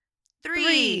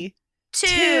3, 2,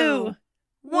 2,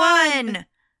 1.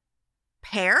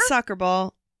 Pear? Soccer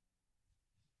ball.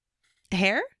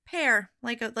 Hair? Pear.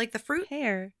 Like the fruit?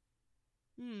 Hair.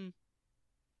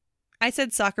 I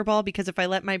said soccer ball because if I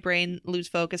let my brain lose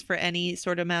focus for any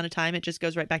sort of amount of time, it just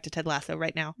goes right back to Ted Lasso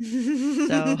right now.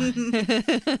 So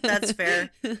That's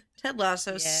fair. Ted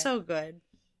Lasso is Yeah. so good.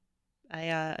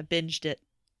 I binged it.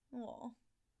 Aw.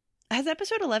 Has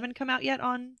episode 11 come out yet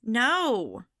on?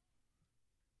 No.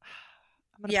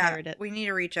 I'm going to pirate it. We need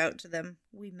to reach out to them.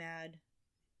 We mad.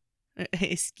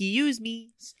 Excuse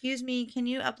me. Excuse me, can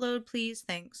you upload, please?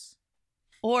 Thanks.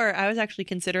 Or I was actually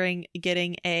considering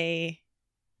getting a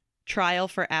trial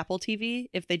for Apple TV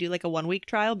if they do like a 1-week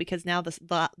trial, because now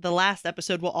the last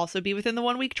episode will also be within the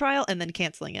 1-week trial and then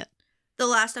canceling it. The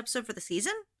last episode for the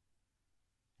season?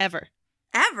 Ever.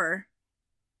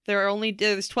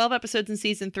 There's 12 episodes in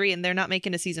season 3 and they're not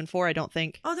making a season 4, I don't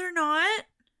think. Oh, they're not?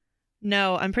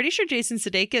 No, I'm pretty sure Jason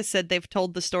Sudeikis said they've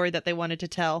told the story that they wanted to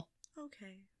tell.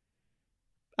 Okay.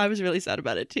 I was really sad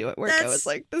about it too at work. I was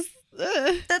like, this.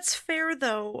 That's fair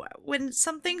though. When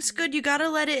something's good, you gotta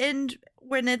let it end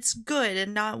when it's good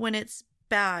and not when it's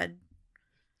bad.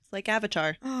 It's like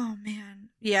Avatar. Oh man.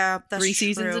 Yeah, that's 3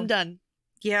 seasons true. and done.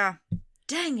 Yeah.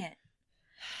 Dang it.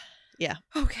 Yeah.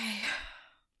 Okay.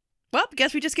 Well,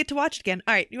 guess we just get to watch it again.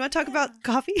 All right. You want to talk about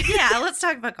coffee? Yeah, let's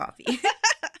talk about coffee.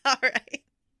 All right.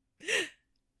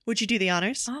 Would you do the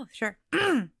honors? Oh, sure.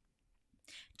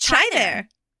 Hi there.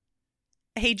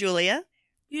 Hey, Julia.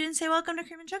 You didn't say welcome to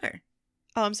Cream and Sugar.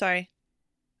 Oh, I'm sorry.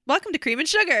 Welcome to Cream and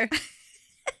Sugar.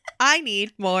 I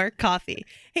need more coffee.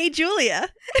 Hey, Julia.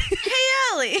 Hey,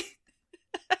 Allie.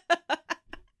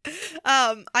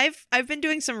 I've been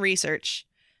doing some research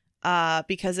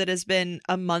because it has been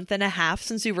a month and a half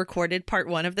since we recorded part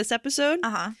 1 of this episode.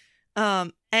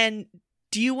 And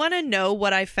do you want to know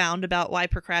what I found about why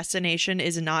procrastination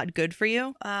is not good for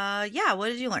you? Yeah, what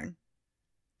did you learn?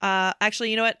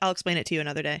 Actually, you know what? I'll explain it to you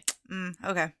another day.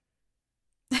 Okay.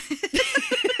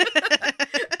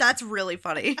 That's really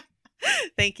funny.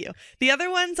 Thank you. The other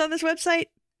ones on this website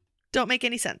don't make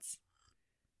any sense.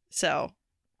 So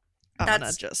I'm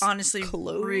That's gonna just honestly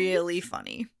close really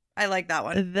funny. I like that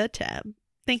one. the tab.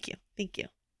 Thank you.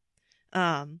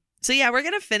 So yeah, we're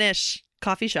gonna finish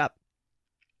Coffee Shop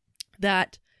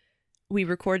that we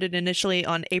recorded initially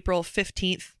on April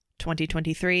 15th,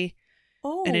 2023.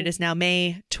 Oh, And it is now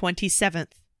May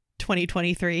 27th,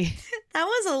 2023. that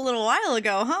was a little while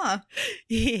ago, huh?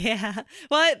 Yeah.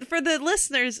 Well, for the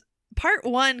listeners, part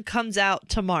 1 comes out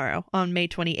tomorrow on May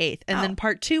 28th, and then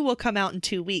part 2 will come out in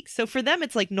 2 weeks. So for them,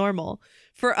 it's like normal.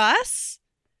 For us,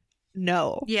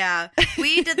 no. Yeah,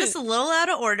 we did this a little out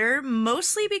of order,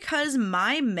 mostly because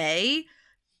my May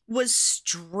was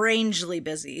strangely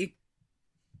busy.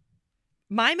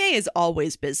 My May is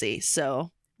always busy, so.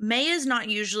 May is not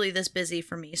usually this busy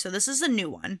for me, so this is a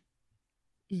new one.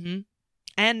 Mm-hmm.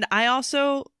 And I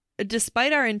also,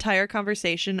 despite our entire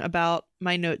conversation about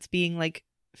my notes being like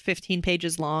 15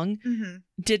 pages long,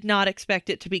 did not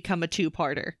expect it to become a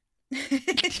 2-parter.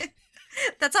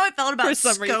 That's how I felt about For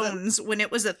some scones when it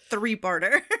was a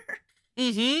 3-parter.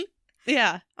 Mm-hmm.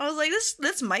 Yeah. I was like,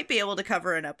 this might be able to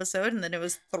cover an episode, and then it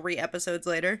was 3 episodes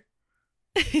later.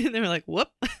 They were like, whoop.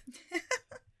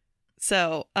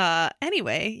 So,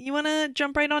 anyway, you want to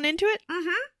jump right on into it?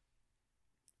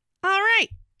 All right.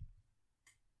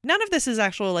 None of this is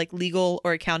actual like legal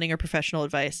or accounting or professional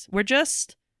advice. We're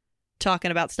just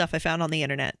talking about stuff I found on the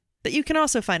internet that you can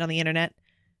also find on the internet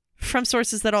from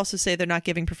sources that also say they're not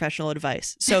giving professional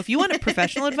advice. So if you want a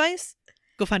professional advice,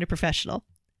 go find a professional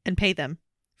and pay them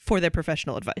for their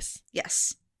professional advice.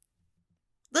 Yes.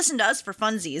 Listen to us for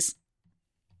funsies.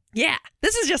 Yeah.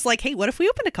 This is just like, hey, what if we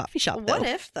opened a coffee shop? What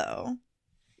if, though?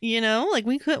 You know, like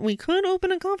we could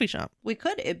open a coffee shop. We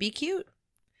could. It'd be cute.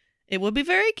 It would be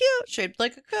very cute. Shaped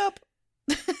like a cup.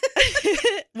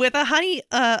 With a honey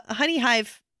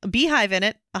hive, a beehive in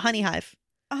it, a honey hive.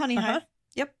 A honey hive.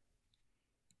 Yep.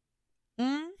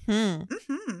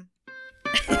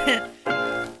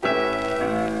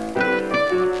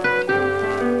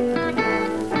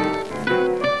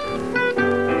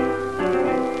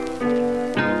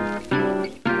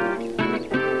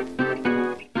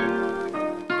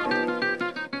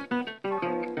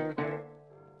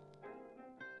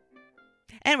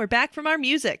 And we're back from our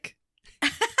music.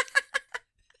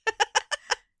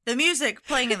 The music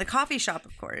playing in the coffee shop,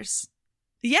 of course.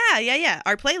 Yeah.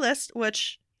 Our playlist,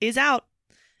 which is out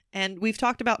and we've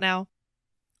talked about now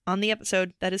on the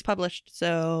episode that is published.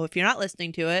 So if you're not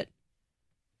listening to it,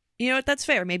 you know what? That's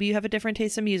fair. Maybe you have a different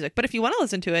taste in music. But if you want to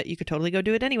listen to it, you could totally go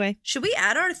do it anyway. Should we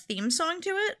add our theme song to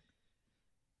it?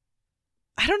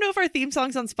 I don't know if our theme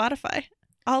song's on Spotify.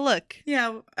 I'll look.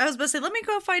 Yeah, I was about to say, let me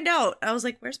go find out. I was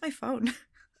like, where's my phone?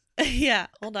 Yeah,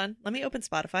 hold on. Let me open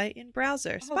Spotify in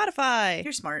browser. Oh, Spotify.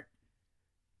 You're smart.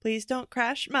 Please don't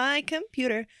crash my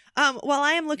computer. While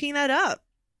I am looking that up,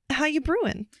 how you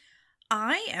brewing?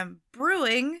 I am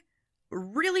brewing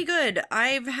really good.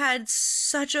 I've had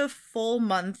such a full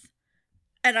month,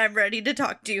 and I'm ready to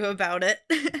talk to you about it.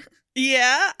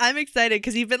 Yeah, I'm excited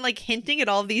because you've been like hinting at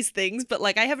all these things, but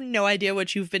like I have no idea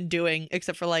what you've been doing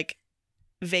except for like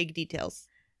vague details.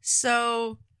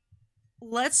 So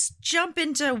let's jump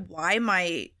into why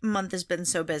my month has been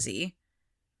so busy.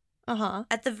 Uh-huh.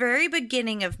 At the very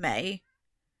beginning of May,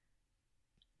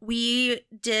 we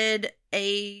did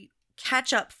a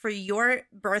catch up for your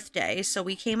birthday. So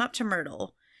we came up to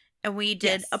Myrtle and we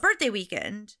did a birthday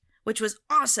weekend, which was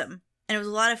awesome. And it was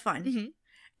a lot of fun. Mm-hmm.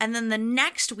 And then the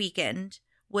next weekend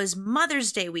was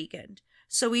Mother's Day weekend.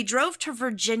 So we drove to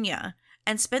Virginia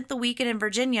and spent the weekend in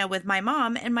Virginia with my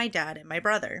mom and my dad and my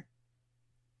brother.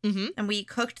 Mm-hmm. And we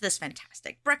cooked this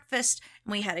fantastic breakfast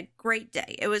and we had a great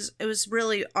day. It was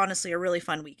really, honestly, a really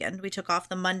fun weekend. We took off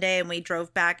the Monday and we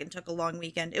drove back and took a long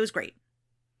weekend. It was great.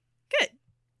 Good.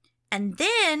 And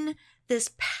then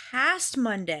this past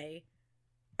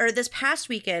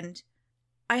weekend,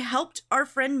 I helped our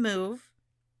friend move.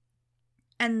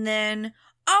 And then,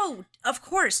 oh, of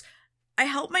course, I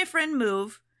helped my friend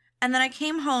move. And then I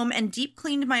came home and deep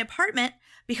cleaned my apartment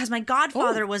because my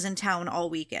godfather was in town all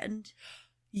weekend.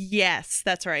 Yes,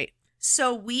 that's right.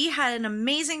 So we had an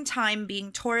amazing time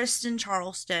being tourists in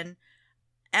Charleston.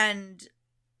 And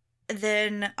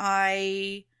then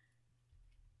I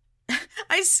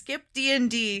skipped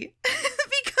D&D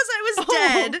because I was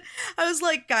dead. I was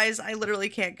like, guys, I literally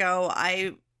can't go.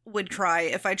 I would cry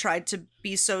if I tried to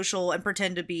be social and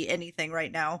pretend to be anything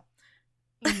right now.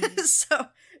 Mm-hmm. So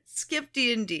skipped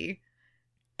D&D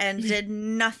and did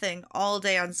nothing all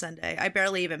day on Sunday. I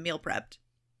barely even meal prepped.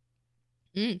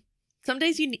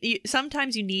 Sometimes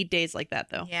you need days like that,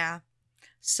 though. Yeah.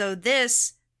 So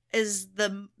this is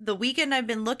the weekend I've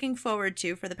been looking forward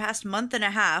to for the past month and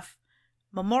a half.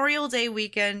 Memorial Day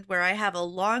weekend, where I have a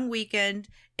long weekend.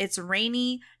 It's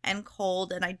rainy and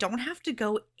cold, and I don't have to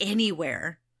go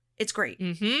anywhere. It's great.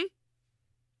 Mm-hmm.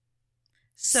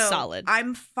 So solid.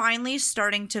 I'm finally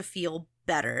starting to feel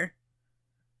better.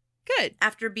 Good.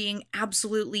 After being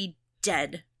absolutely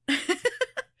dead.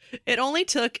 It only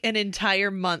took an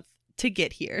entire month to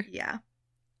get here. Yeah.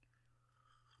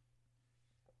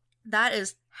 That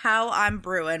is how I'm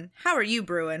brewing. How are you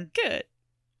brewing? Good.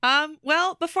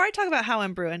 Well, before I talk about how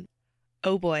I'm brewing,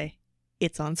 oh boy,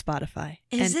 it's on Spotify.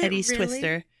 Is and it Eddie's really?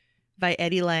 Twister by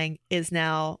Eddie Lang is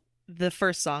now the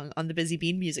first song on the Busy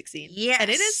Bean music scene. Yes. And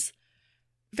it is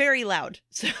very loud.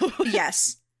 So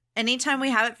yes. Anytime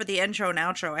we have it for the intro and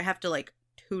outro, I have to like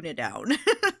tune it down.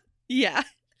 Yeah.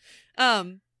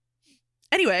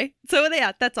 Anyway, so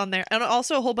yeah, that's on there. And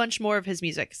also a whole bunch more of his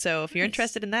music. So if you're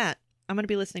interested in that, I'm going to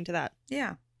be listening to that.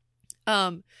 Yeah.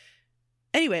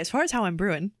 Anyway, as far as how I'm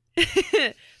brewing, let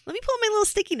me pull my little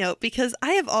sticky note because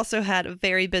I have also had a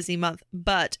very busy month,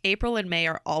 but April and May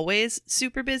are always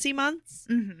super busy months.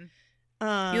 Mm-hmm.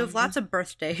 You have lots of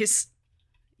birthdays.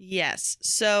 Yes.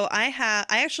 So I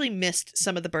actually missed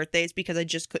some of the birthdays because I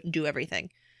just couldn't do everything.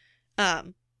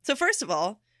 So first of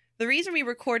all, the reason we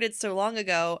recorded so long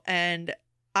ago and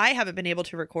I haven't been able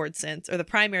to record since, or the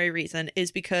primary reason,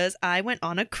 is because I went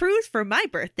on a cruise for my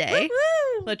birthday,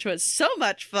 Woo-hoo! which was so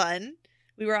much fun.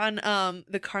 We were on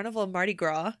the Carnival Mardi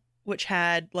Gras, which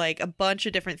had like a bunch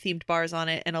of different themed bars on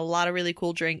it and a lot of really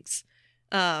cool drinks.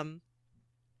 And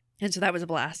so that was a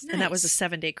blast. Nice. And that was a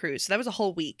 7-day cruise. So that was a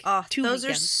whole week. Oh, 2 those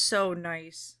weekends. are so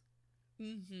nice.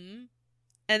 Mm-hmm.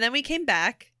 And then we came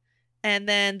back. And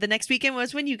then the next weekend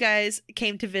was when you guys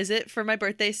came to visit for my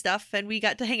birthday stuff. And we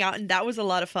got to hang out. And that was a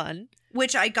lot of fun.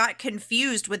 Which I got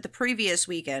confused with the previous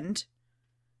weekend.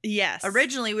 Yes.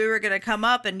 Originally, we were going to come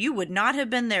up and you would not have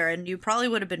been there. And you probably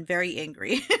would have been very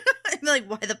angry. Like,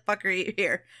 why the fuck are you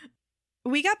here?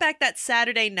 We got back that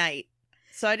Saturday night.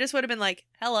 So I just would have been like,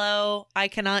 hello, I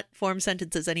cannot form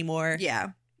sentences anymore. Yeah.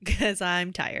 Because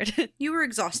I'm tired. You were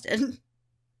exhausted.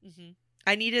 Mm-hmm.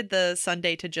 I needed the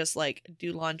Sunday to just like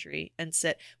do laundry and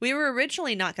sit. We were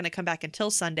originally not going to come back until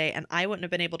Sunday and I wouldn't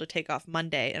have been able to take off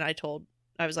Monday. And I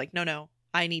was like, no,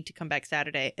 I need to come back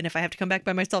Saturday. And if I have to come back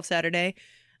by myself Saturday,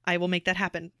 I will make that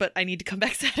happen. But I need to come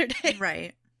back Saturday.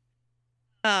 Right.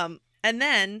 And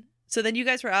then, so then you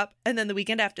guys were up. And then the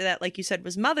weekend after that, like you said,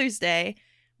 was Mother's Day,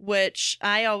 which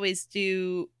I always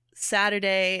do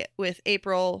Saturday with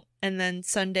April and then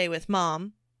Sunday with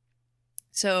Mom.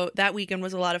 So that weekend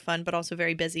was a lot of fun, but also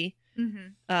very busy.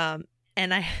 Mm-hmm.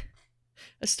 And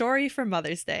A story for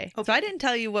Mother's Day. Okay. So I didn't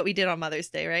tell you what we did on Mother's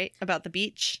Day, right? About the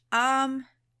beach? I'm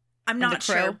not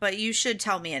crow? sure, but you should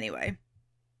tell me anyway.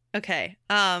 Okay.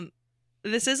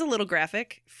 This is a little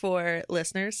graphic for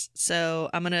listeners, so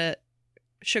I'm going to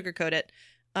sugarcoat it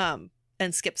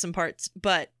and skip some parts,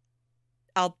 but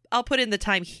I'll put in the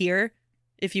time here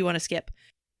if you want to skip.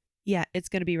 Yeah, it's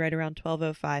going to be right around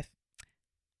 12:05.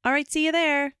 All right, see you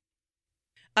there.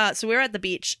 So we're at the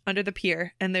beach under the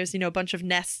pier, and there's, a bunch of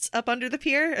nests up under the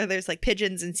pier, and there's like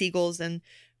pigeons and seagulls, and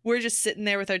we're just sitting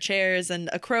there with our chairs, and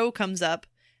a crow comes up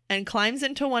and climbs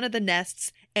into one of the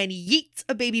nests and yeets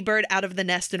a baby bird out of the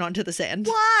nest and onto the sand.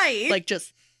 Why? Like,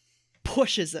 just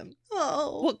pushes him.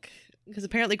 Oh. Look, because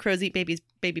apparently crows eat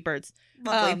baby birds.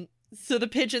 Lovely. So the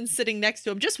pigeon's sitting next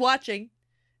to him, just watching,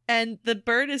 and the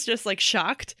bird is just like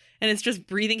shocked, and it's just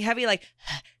breathing heavy, like,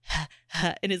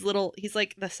 and he's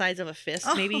like the size of a fist,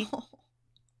 maybe. Oh.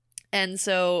 And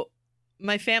so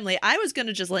my family, I was going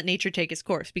to just let nature take its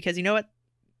course, because you know what?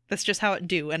 That's just how it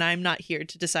do, and I'm not here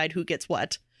to decide who gets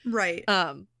what. Right.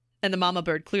 And the mama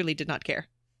bird clearly did not care.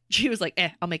 She was like,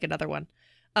 I'll make another one.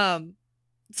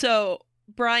 So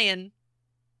Brian,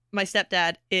 my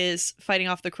stepdad, is fighting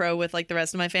off the crow with like the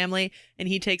rest of my family, and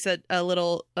he takes a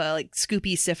little like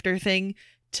scoopy sifter thing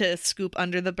to scoop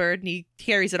under the bird, and he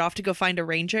carries it off to go find a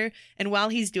ranger. And while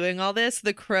he's doing all this,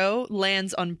 the crow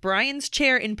lands on Brian's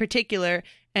chair in particular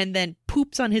and then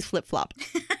poops on his flip-flop.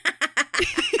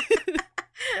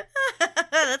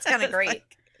 That's kind of great.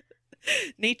 Like,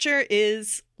 nature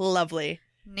is lovely.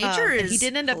 Nature is he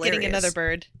did end up hilarious. getting another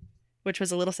bird, which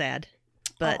was a little sad,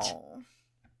 but Aww.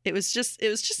 it was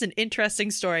just an interesting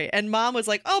story. And Mom was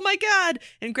like, "Oh my God,"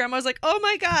 and Grandma was like, "Oh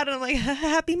my God," and I'm like,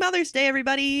 "Happy Mother's Day,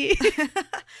 everybody!"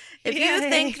 If you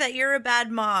think that you're a bad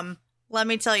mom, let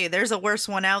me tell you, there's a worse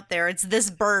one out there. It's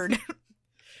this bird.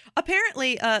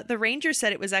 Apparently, the ranger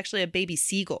said it was actually a baby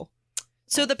seagull,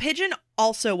 so the pigeon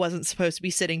also wasn't supposed to be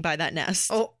sitting by that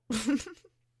nest. Oh.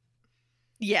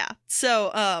 Yeah. So,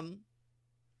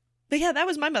 but yeah, that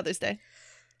was my Mother's Day.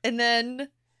 And then,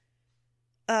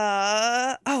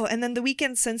 and then the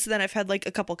weekend since then, I've had like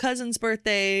a couple cousins'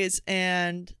 birthdays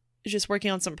and just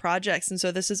working on some projects. And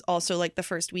so this is also like the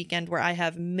first weekend where I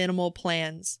have minimal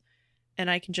plans and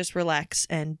I can just relax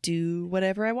and do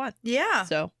whatever I want. Yeah.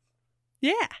 So,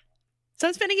 yeah. So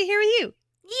I'm spending it here with you.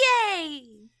 Yay!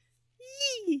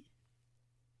 Yee.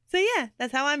 So yeah,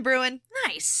 that's how I'm brewing.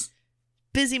 Nice.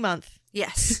 Busy month.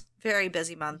 Yes. Very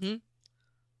busy month. Mm-hmm.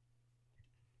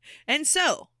 And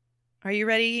so, are you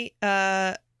ready?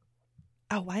 Why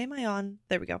am I on?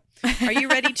 There we go. Are you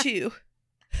ready to?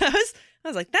 I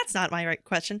was like, that's not my right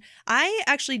question. I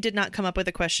actually did not come up with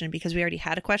a question because we already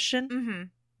had a question.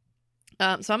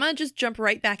 Mm-hmm. So I'm going to just jump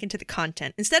right back into the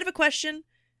content. Instead of a question,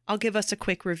 I'll give us a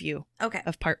quick review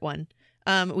of part 1.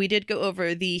 We did go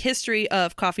over the history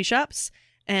of coffee shops,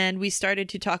 and we started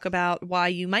to talk about why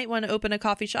you might want to open a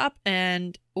coffee shop,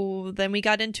 and then we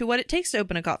got into what it takes to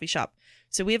open a coffee shop.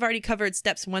 So we have already covered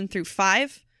steps 1 through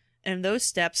 5, and those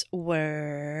steps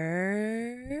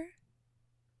were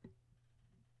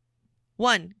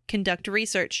 1. Conduct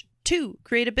research. 2.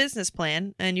 Create a business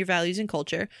plan and your values and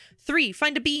culture. 3.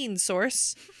 Find a bean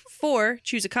source. 4.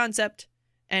 Choose a concept.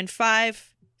 And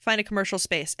 5. Find a commercial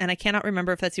space. And I cannot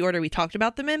remember if that's the order we talked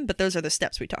about them in, but those are the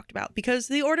steps we talked about because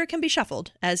the order can be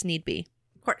shuffled as need be.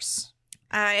 Of course.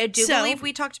 I do believe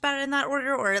we talked about it in that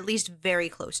order, or at least very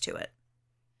close to it.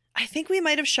 I think we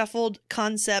might have shuffled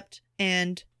concept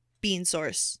and bean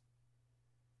source.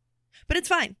 But it's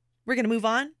fine. We're going to move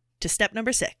on to step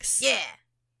number 6. Yeah.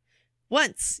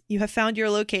 Once you have found your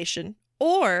location,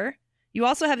 or you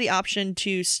also have the option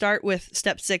to start with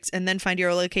step 6 and then find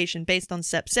your location based on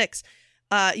step 6,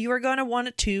 you are going to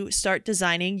want to start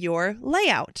designing your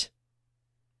layout.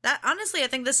 Honestly, I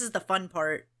think this is the fun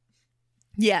part.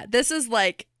 Yeah, this is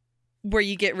like where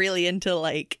you get really into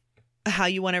like how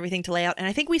you want everything to lay out. And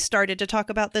I think we started to talk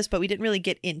about this, but we didn't really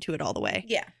get into it all the way.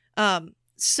 Yeah.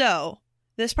 So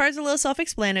this part is a little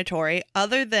self-explanatory,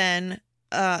 other than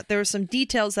there were some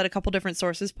details that a couple different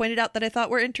sources pointed out that I thought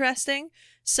were interesting,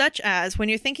 such as when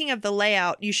you're thinking of the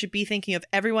layout, you should be thinking of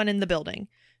everyone in the building.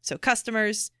 So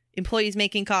customers, employees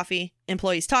making coffee,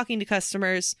 employees talking to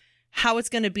customers, how it's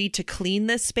going to be to clean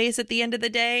this space at the end of the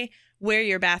day, where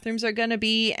your bathrooms are going to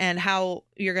be and how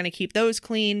you're going to keep those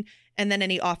clean, and then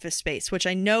any office space, which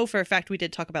I know for a fact we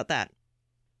did talk about that.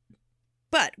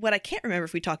 But what I can't remember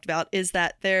if we talked about is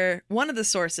that one of the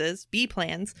sources,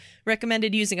 B-Plans,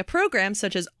 recommended using a program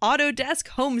such as Autodesk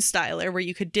Home Styler, where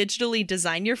you could digitally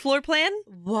design your floor plan.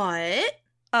 What?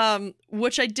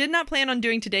 Which I did not plan on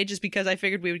doing today just because I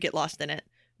figured we would get lost in it.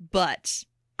 But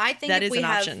I think that if is we an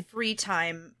have option. free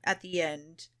time at the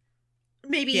end,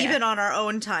 maybe even on our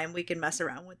own time, we can mess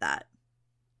around with that.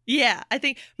 Yeah, I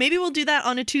think maybe we'll do that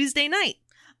on a Tuesday night.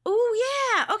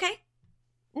 Oh, yeah. Okay.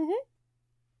 Mm-hmm.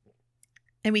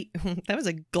 And that was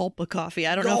a gulp of coffee.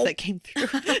 I don't know if that came through.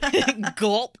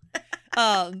 Gulp.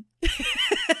 And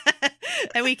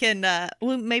we can,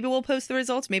 maybe we'll post the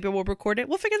results. Maybe we'll record it.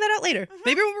 We'll figure that out later. Mm-hmm.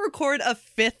 Maybe we'll record a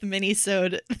 5th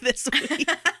mini-sode this week.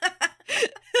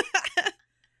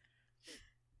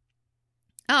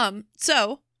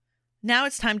 So now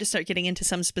it's time to start getting into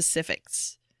some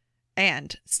specifics.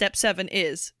 And step 7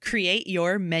 is create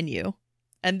your menu.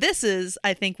 And this is,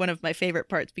 I think, one of my favorite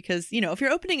parts because, if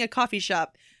you're opening a coffee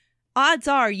shop, odds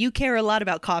are you care a lot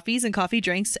about coffees and coffee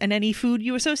drinks and any food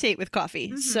you associate with coffee.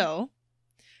 Mm-hmm. So,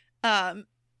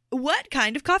 what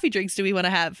kind of coffee drinks do we want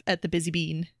to have at the Busy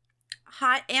Bean?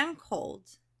 Hot and cold.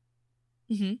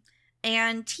 Mm-hmm.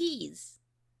 And teas.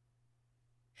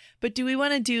 But do we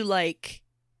want to do like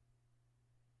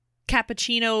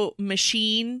cappuccino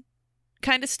machine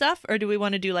kind of stuff, or do we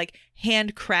want to do like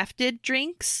handcrafted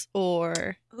drinks,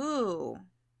 or or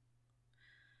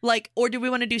do we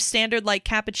want to do standard like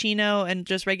cappuccino and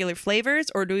just regular flavors,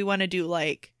 or do we want to do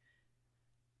like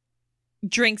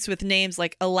drinks with names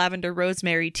like a lavender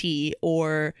rosemary tea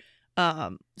or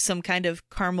some kind of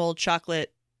caramel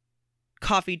chocolate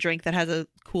coffee drink that has a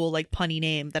cool like punny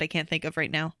name that I can't think of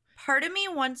right now? Part of me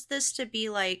wants this to be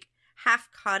like half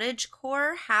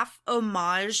cottagecore, half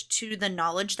homage to the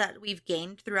knowledge that we've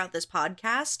gained throughout this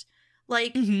podcast.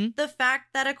 Like the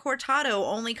fact that a cortado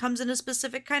only comes in a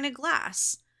specific kind of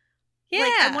glass. Yeah.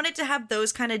 Like, I want it to have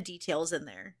those kind of details in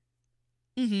there.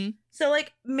 Mm-hmm. So,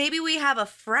 like, maybe we have a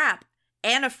frap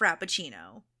and a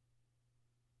frappuccino.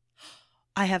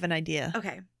 I have an idea.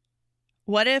 Okay.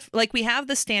 What if, like, we have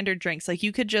the standard drinks. Like,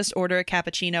 you could just order a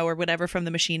cappuccino or whatever from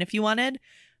the machine if you wanted.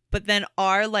 But then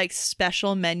our, like,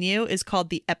 special menu is called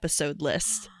the episode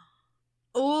list.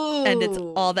 Oh. And it's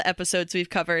all the episodes we've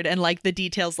covered and, like, the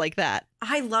details like that.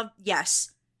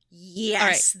 Yes.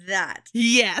 Yes, right. That.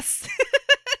 Yes.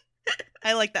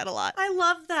 I like that a lot. I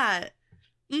love that.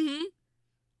 Mm-hmm.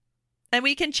 And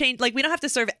we can change, like, we don't have to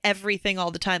serve everything all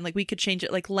the time. Like, we could change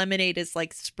it. Like, lemonade is,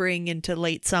 like, spring into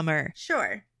late summer.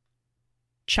 Sure.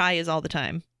 Chai is all the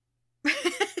time.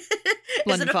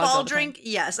 Is it a fall drink?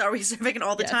 Yes. Are we serving it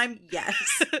all the time?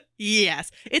 Yes. Yes.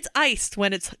 It's iced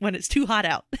when it's too hot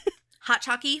out. Hot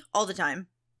chalky all the time.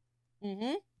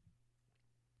 Mm-hmm.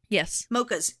 Yes.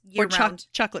 Mochas year round.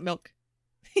 Chocolate milk.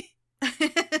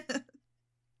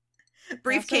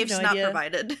 Briefcase not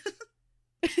provided.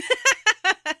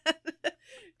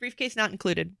 Briefcase not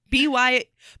included.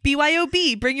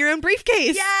 BYOB, bring your own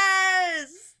briefcase.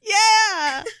 Yes.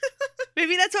 Yeah.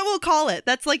 Maybe that's what we'll call it.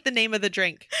 That's like the name of the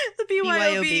drink. The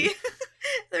BYOB.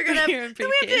 They're gonna have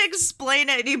to explain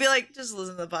it, and you'd be like, just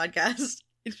listen to the podcast.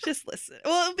 It's just listen.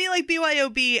 Well, it'll be like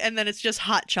BYOB, and then it's just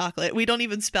hot chocolate. We don't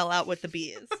even spell out what the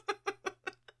B is.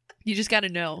 You just got to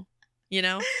know,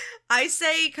 I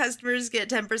say customers get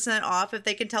 10% off if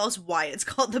they can tell us why it's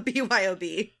called the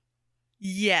BYOB.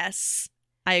 Yes,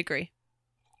 I agree.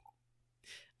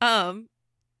 And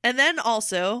then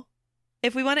also,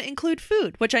 if we want to include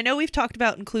food, which I know we've talked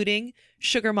about including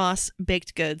Sugar Moss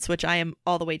baked goods, which I am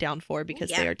all the way down for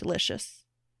because they are delicious.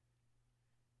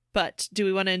 But do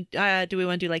we want to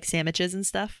do like sandwiches and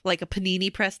stuff, like a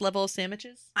panini press level of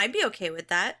sandwiches? I'd be okay with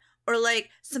that, or like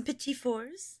some petit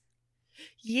fours.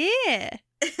 Yeah.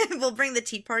 We'll bring the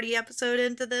tea party episode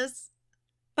into this.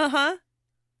 Uh-huh.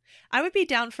 I would be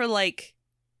down for like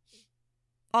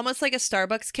almost like a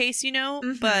Starbucks case,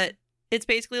 but it's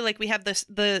basically like we have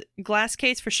the glass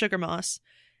case for Sugar Moss,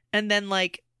 and then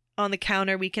like on the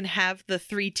counter we can have the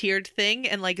 3-tiered thing,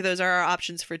 and like those are our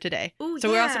options for today. Ooh, so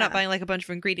we're also not buying like a bunch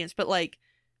of ingredients, but like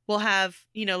we'll have,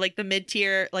 like the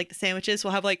mid-tier, like the sandwiches,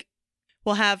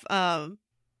 we'll have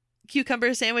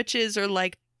cucumber sandwiches, or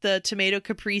like the tomato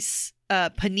caprese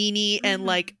panini, and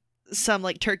like some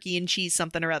like turkey and cheese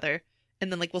something or other,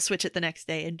 and then like we'll switch it the next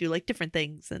day and do like different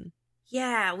things. And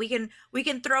yeah, we can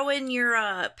throw in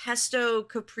your pesto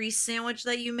caprese sandwich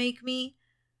that you make me.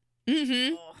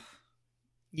 Mm-hmm. Oh.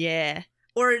 Yeah.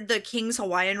 Or the King's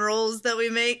Hawaiian rolls that we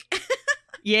make.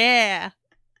 Yeah.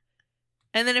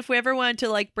 And then if we ever wanted to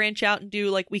like branch out and do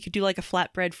like, we could do like a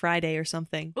flatbread Friday or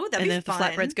something. Oh, that'd be fun. And then if the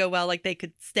flatbreads go well, like they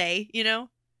could stay,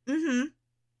 Mm-hmm.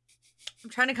 I'm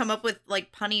trying to come up with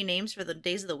like punny names for the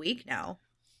days of the week now.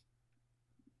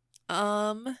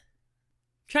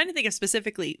 Trying to think of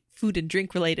specifically food and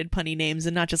drink related punny names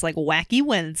and not just like Wacky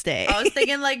Wednesday. I was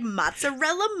thinking like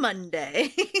Mozzarella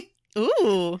Monday.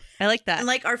 Ooh, I like that. And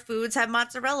like our foods have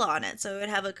mozzarella on it, so we'd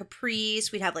have a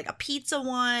caprese, we'd have like a pizza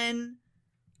one.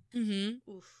 Mm-hmm.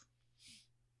 Oof.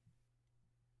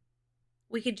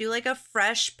 We could do like a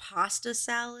fresh pasta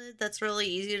salad that's really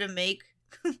easy to make.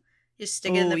 You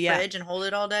stick it in the fridge and hold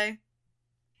it all day.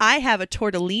 I have a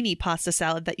tortellini pasta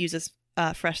salad that uses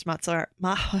fresh mozzarella.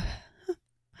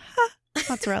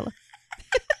 Mozzarella.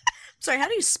 Sorry, how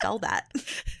do you spell that?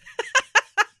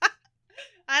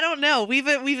 I don't know. We've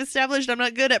established I'm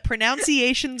not good at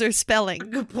pronunciations or spelling.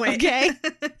 Good point. Okay.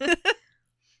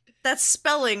 That's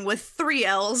spelling with 3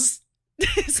 L's.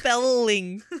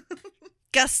 Spelling.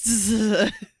 Gusts.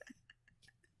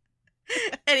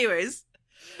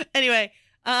 Anyway,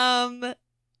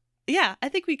 yeah, I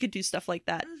think we could do stuff like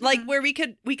that. Mm-hmm. Like where we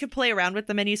could play around with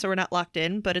the menu so we're not locked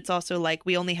in, but it's also like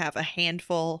we only have a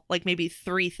handful, like maybe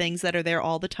 3 things that are there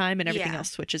all the time and everything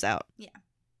else switches out. Yeah.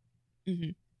 Mm-hmm.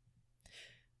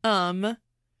 And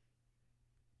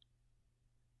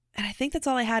I think that's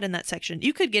all I had in that section.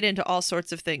 You could get into all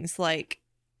sorts of things like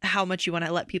how much you want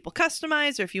to let people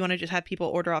customize, or if you want to just have people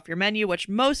order off your menu, which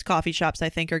most coffee shops I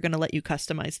think are going to let you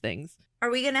customize things. Are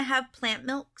we going to have plant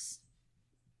milks?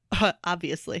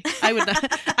 Obviously. I would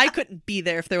not. I couldn't be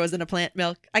there if there wasn't a plant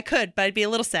milk. I could, but I'd be a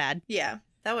little sad. Yeah,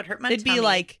 that would hurt my It'd tummy.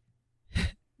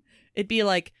 be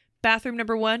like bathroom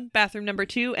number 1, bathroom number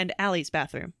 2, and Allie's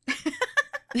bathroom.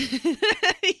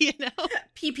 You know?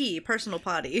 PP, personal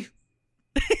potty.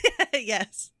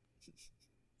 Yes.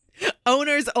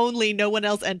 Owners only, no one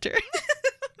else enter.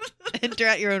 Enter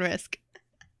at your own risk.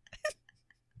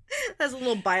 Has a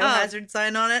little biohazard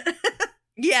sign on it.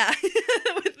 Yeah.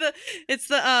 It's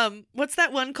the what's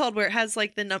that one called where it has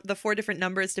like the 4 different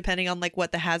numbers depending on like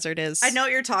what the hazard is. I know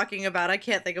what you're talking about. I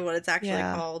can't think of what it's actually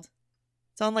called.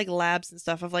 It's on like labs and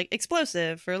stuff of like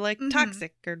explosive or like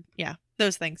toxic or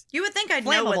those things. You would think I'd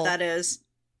know what that is.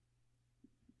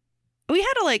 We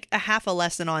had a half a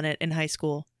lesson on it in high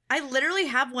school. I literally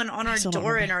have one on our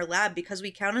door in our lab because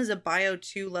we count as a Bio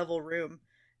 2 level room.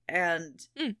 And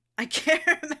I can't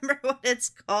remember what it's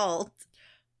called.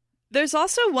 There's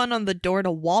also one on the door to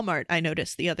Walmart I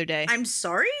noticed the other day. I'm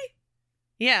sorry?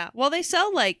 Yeah. Well, they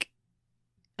sell like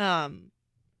propane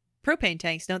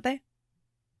tanks, don't they?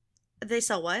 They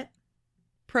sell what?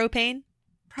 Propane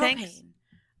tanks?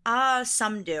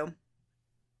 Some do.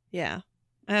 Yeah.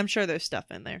 I'm sure there's stuff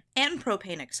in there. And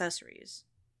propane accessories.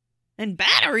 And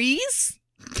batteries?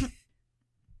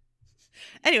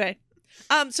 Anyway,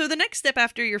 so the next step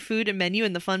after your food and menu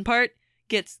and the fun part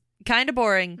gets kind of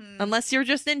boring, unless you're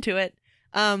just into it.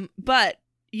 But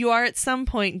you are at some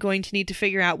point going to need to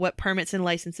figure out what permits and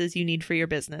licenses you need for your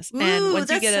business. Ooh, and once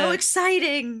that's you get so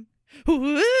exciting.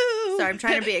 Woo! Sorry, I'm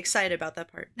trying to be excited about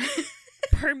that part.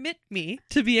 Permit me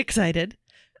to be excited.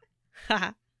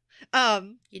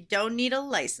 You don't need a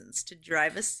license to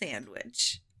drive a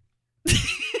sandwich.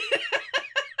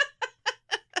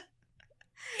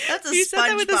 That's a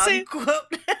SpongeBob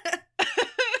quote.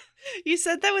 You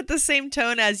said that with the same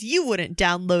tone as you wouldn't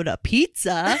download a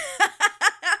pizza.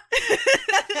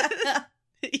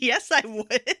 Yes, I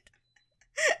would.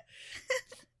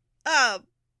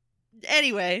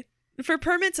 Anyway, for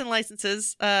permits and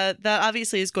licenses, that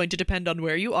obviously is going to depend on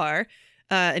where you are.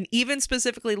 And even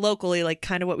specifically locally, like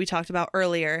kind of what we talked about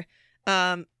earlier.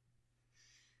 And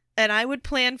I would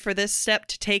plan for this step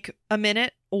to take a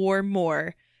minute or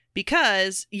more,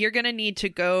 because you're going to need to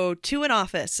go to an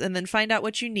office and then find out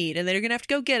what you need. And then you're going to have to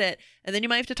go get it. And then you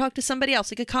might have to talk to somebody else,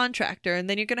 like a contractor. And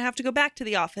then you're going to have to go back to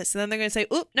the office. And then they're going to say,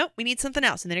 oh, no, we need something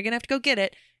else. And then you're going to have to go get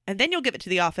it. And then you'll give it to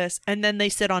the office. And then they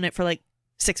sit on it for like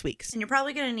 6 weeks. And you're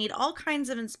probably going to need all kinds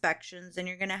of inspections. And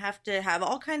you're going to have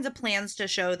all kinds of plans to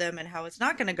show them and how it's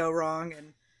not going to go wrong.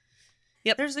 And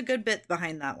there's a good bit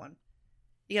behind that one.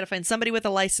 You got to find somebody with a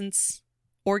license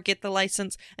or get the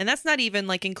license. And that's not even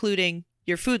like including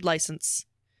your food license.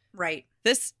 Right.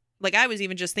 This, like, I was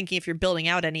even just thinking if you're building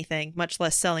out anything, much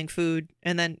less selling food.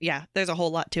 And then, there's a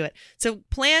whole lot to it. So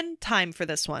plan time for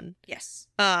this one. Yes.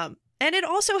 And it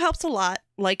also helps a lot,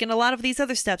 like in a lot of these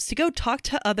other steps, to go talk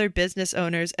to other business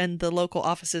owners and the local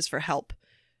offices for help.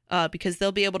 Because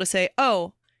they'll be able to say,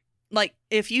 oh, like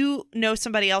if you know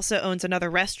somebody else that owns another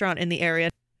restaurant in the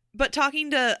area, but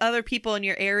talking to other people in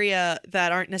your area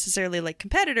that aren't necessarily like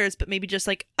competitors, but maybe just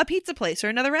like a pizza place or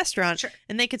another restaurant. Sure.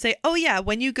 And they could say, oh yeah,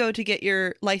 when you go to get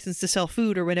your license to sell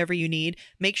food or whatever you need,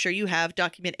 make sure you have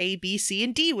document A, B, C,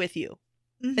 and D with you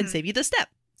and save you the step.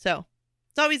 So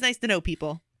it's always nice to know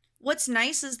people. What's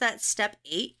nice is that step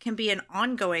 8 can be an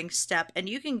ongoing step, and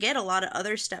you can get a lot of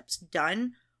other steps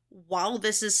done while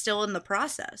this is still in the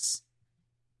process.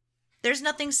 There's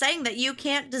nothing saying that you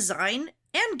can't design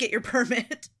and get your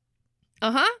permit.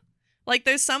 Like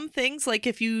there's some things, like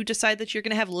if you decide that you're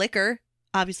going to have liquor,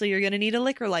 obviously you're going to need a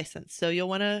liquor license. So you'll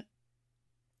want to...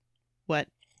 What?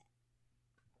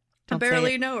 I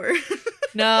barely know her.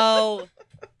 No.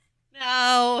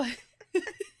 No.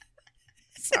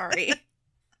 Sorry.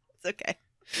 It's okay.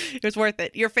 It was worth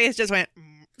it. Your face just went.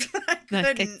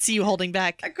 I can see you holding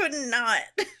back. I couldn't not.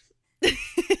 Do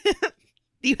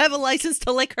you have a license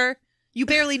to lick her? You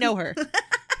barely know her.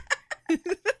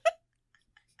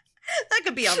 That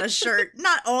could be on a shirt.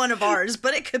 Not one of ours,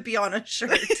 but it could be on a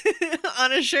shirt.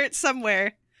 On a shirt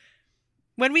somewhere.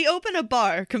 When we open a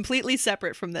bar completely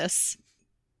separate from this,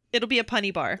 it'll be a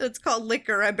punny bar. It's called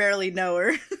Liquor, I Barely Know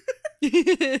Her.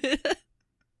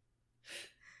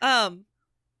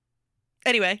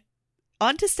 Anyway,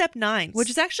 on to step 9, which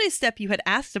is actually a step you had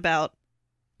asked about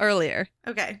earlier.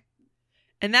 Okay.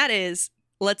 And that is,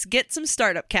 let's get some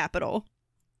startup capital.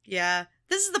 Yeah.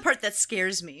 This is the part that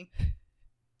scares me.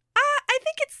 I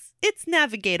think it's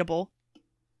navigatable.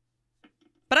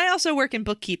 But I also work in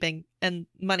bookkeeping and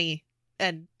money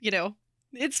and,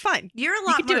 it's fine. You're a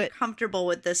lot more comfortable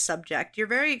with this subject. You're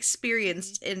very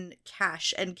experienced in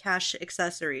cash and cash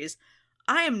accessories.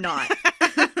 I am not.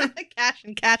 Cash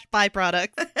and cash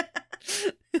byproducts.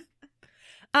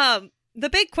 The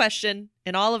big question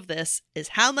in all of this is,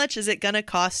 how much is it going to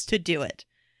cost to do it?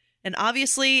 And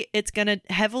obviously, it's going to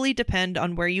heavily depend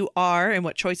on where you are and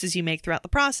what choices you make throughout the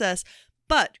process.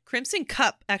 But Crimson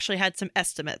Cup actually had some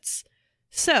estimates.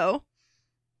 So,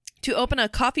 to open a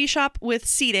coffee shop with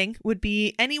seating would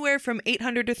be anywhere from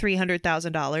 $800,000 to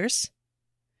 $300,000.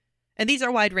 And these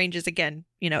are wide ranges again.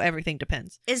 Everything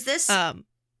depends. Is this,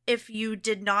 if you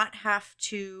did not have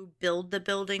to build the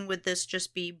building, would this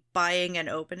just be buying and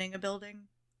opening a building?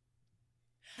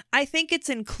 I think it's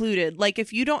included. Like,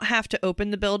 if you don't have to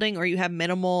open the building or you have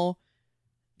minimal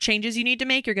changes you need to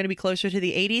make, you're going to be closer to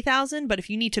the 80,000. But if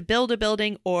you need to build a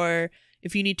building or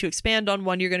if you need to expand on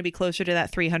one, you're going to be closer to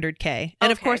that 300K.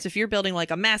 And of course, if you're building like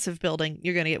a massive building,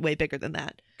 you're going to get way bigger than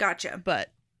that. Gotcha.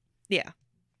 But yeah.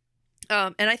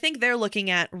 And I think they're looking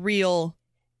at real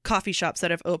coffee shops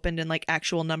that have opened in like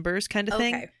actual numbers kind of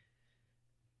thing.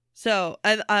 So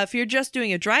if you're just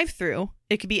doing a drive-through,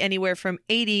 it could be anywhere from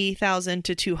 80,000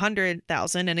 to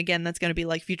 200,000. And again, that's going to be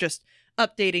like if you're just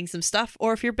updating some stuff,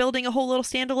 or if you're building a whole little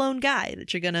standalone guy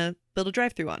that you're going to build a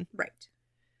drive-through on. Right.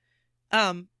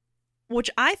 Which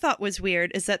I thought was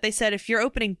weird is that they said if you're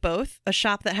opening both a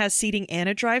shop that has seating and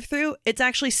a drive-through, it's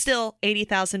actually still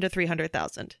 80,000 to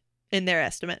 300,000 in their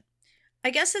estimate. I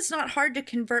guess it's not hard to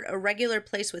convert a regular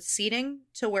place with seating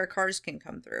to where cars can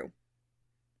come through.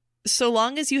 So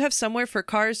long as you have somewhere for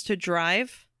cars to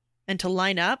drive and to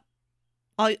line up,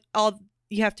 all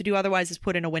you have to do otherwise is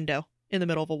put in a window in the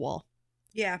middle of a wall.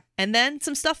 Yeah. And then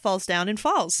some stuff falls down and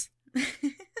falls.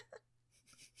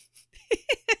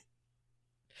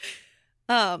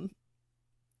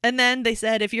 And then they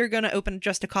said if you're going to open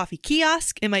just a coffee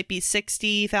kiosk, it might be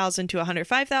 60,000 to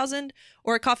 105,000,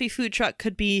 or a coffee food truck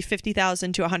could be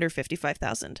 50,000 to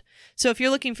 155,000. So if you're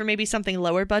looking for maybe something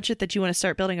lower budget that you want to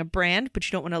start building a brand, but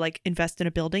you don't want to like invest in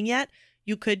a building yet,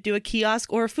 you could do a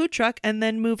kiosk or a food truck and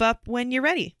then move up when you're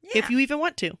ready, if you even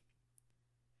want to.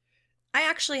 I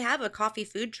actually have a coffee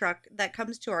food truck that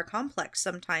comes to our complex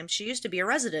sometimes. She used to be a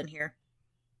resident here.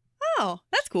 Oh,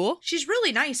 that's cool. She's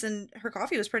really nice, and her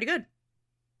coffee was pretty good.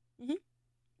 Mm-hmm.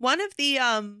 One of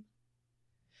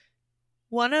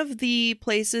the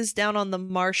places down on the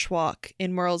Marsh Walk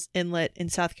in Murrells Inlet in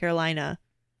South Carolina,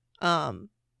 I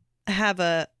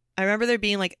remember there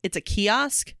being it's a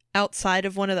kiosk outside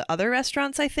of one of the other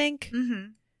restaurants, I think. Mm-hmm.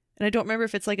 And I don't remember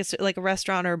if it's like a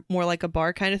restaurant or more like a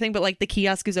bar kind of thing, but the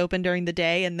kiosk is open during the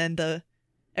day and then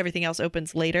everything else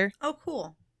opens later. Oh,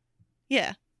 cool.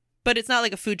 Yeah. But it's not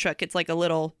like a food truck. It's like a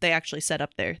little, they actually set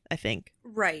up there, I think.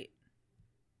 Right.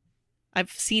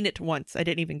 I've seen it once. I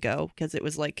didn't even go because it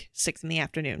was 6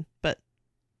 p.m. But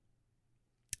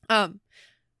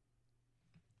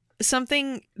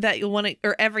something that you'll want to,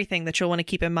 or everything that you'll want to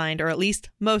keep in mind, or at least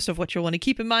most of what you'll want to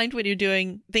keep in mind when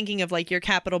you're thinking of your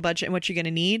capital budget and what you're going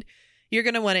to need, you're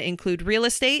going to want to include real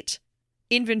estate,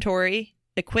 inventory,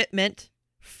 equipment,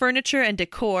 furniture and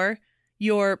decor,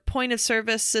 your point of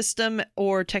service system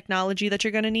or technology that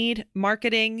you're going to need,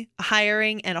 marketing,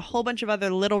 hiring, and a whole bunch of other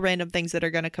little random things that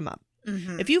are going to come up.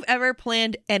 Mm-hmm. If you've ever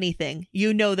planned anything,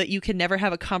 you know that you can never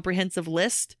have a comprehensive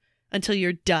list until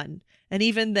you're done. And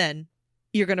even then,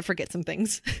 you're going to forget some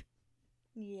things.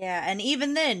 Yeah, and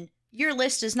even then, your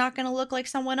list is not going to look like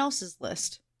someone else's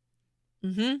list.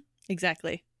 Mm-hmm.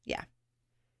 Exactly. Yeah.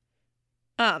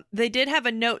 They did have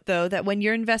a note, though, that when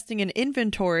you're investing in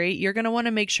inventory, you're going to want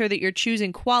to make sure that you're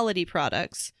choosing quality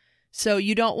products. So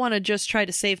you don't want to just try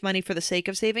to save money for the sake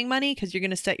of saving money, because you're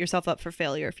going to set yourself up for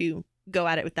failure if you go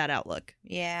at it with that outlook.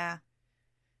 Yeah.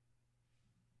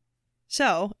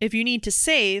 So if you need to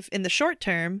save in the short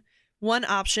term, One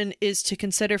option is to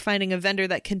consider finding a vendor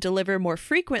that can deliver more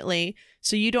frequently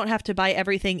so you don't have to buy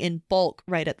everything in bulk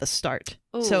right at the start.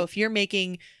 Ooh. So if you're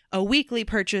making a weekly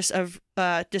purchase of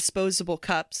disposable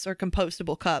cups or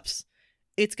compostable cups,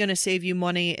 it's going to save you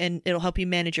money and it'll help you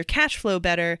manage your cash flow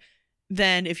better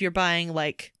than if you're buying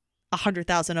like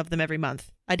 100,000 of them every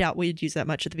month. I doubt we'd use that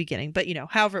much at the beginning, but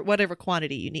whatever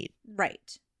quantity you need.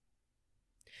 Right.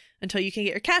 Until you can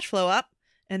get your cash flow up,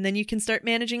 and then you can start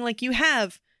managing like you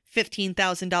have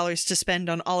 $15,000 to spend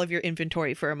on all of your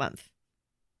inventory for a month.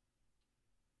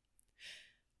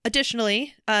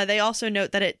 Additionally, they also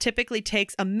note that it typically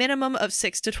takes a minimum of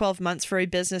 6 to 12 months for a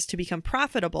business to become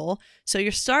profitable, so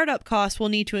your startup costs will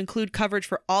need to include coverage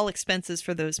for all expenses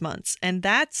for those months. And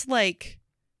that's like,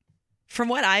 from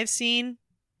what I've seen,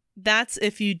 that's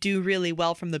if you do really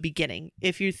well from the beginning.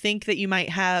 If you think that you might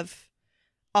have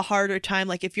a harder time,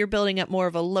 like if you're building up more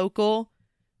of a local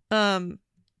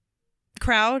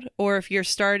crowd, or if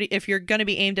you're going to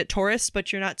be aimed at tourists,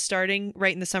 but you're not starting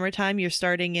right in the summertime, you're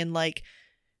starting in like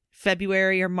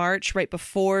February or March, right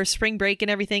before spring break and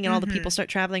everything, and all the people start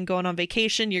traveling, going on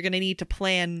vacation, you're going to need to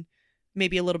plan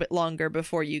maybe a little bit longer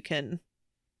before you can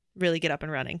really get up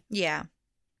and running. Yeah.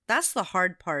 That's the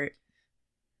hard part.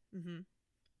 Mm-hmm.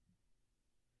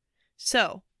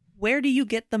 So, where do you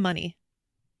get the money?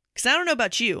 Because I don't know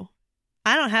about you.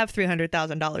 I don't have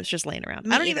 $300,000 just laying around.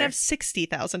 Me I don't either. even have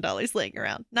 $60,000 laying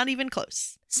around. Not even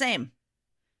close. Same.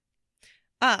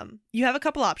 You have a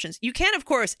couple options. You can, of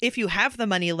course, if you have the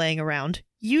money laying around,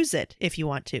 use it if you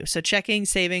want to. So checking,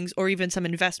 savings, or even some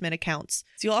investment accounts.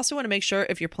 So you'll also want to make sure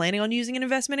if you're planning on using an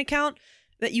investment account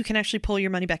that you can actually pull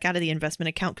your money back out of the investment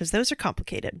account, because those are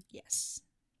complicated. Yes.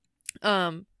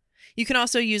 You can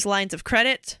also use lines of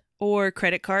credit or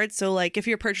credit cards. So like if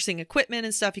you're purchasing equipment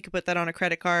and stuff, you could put that on a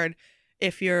credit card.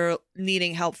 If you're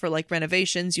needing help for like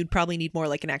renovations, you'd probably need more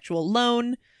like an actual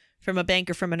loan from a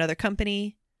bank or from another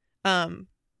company.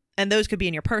 And those could be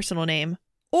in your personal name.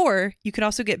 Or you could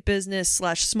also get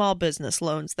business/small business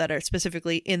loans that are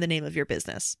specifically in the name of your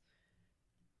business.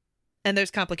 And there's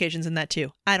complications in that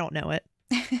too. I don't know it.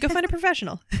 Go find a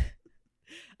professional.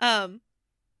 And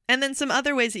then some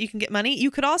other ways that you can get money.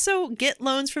 You could also get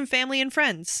loans from family and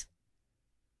friends.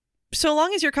 So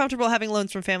long as you're comfortable having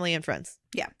loans from family and friends.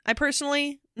 Yeah. I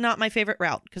personally, not my favorite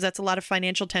route, because that's a lot of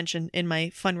financial tension in my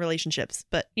fun relationships.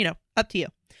 But, up to you.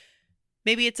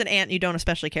 Maybe it's an aunt you don't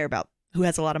especially care about who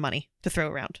has a lot of money to throw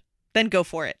around. Then go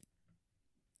for it.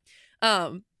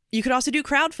 You could also do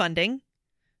crowdfunding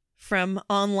from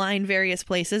online various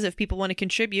places if people want to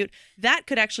contribute. That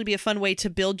could actually be a fun way to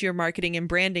build your marketing and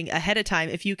branding ahead of time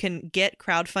if you can get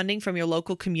crowdfunding from your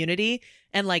local community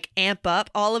and like amp up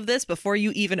all of this before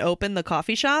you even open the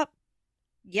coffee shop.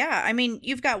 Yeah, I mean,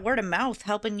 you've got word of mouth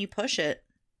helping you push it.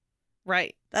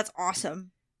 Right. That's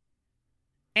awesome.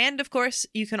 And of course,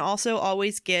 you can also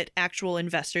always get actual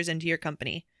investors into your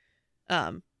company,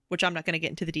 which I'm not going to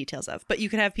get into the details of. But you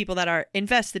can have people that are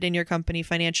invested in your company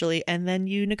financially, and then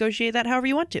you negotiate that however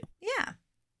you want to. Yeah.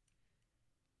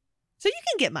 So you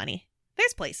can get money.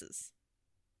 There's places.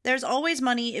 There's always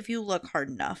money if you look hard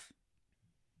enough.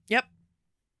 Yep.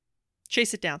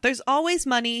 Chase it down. There's always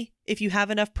money if you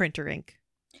have enough printer ink.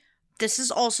 This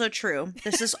is also true.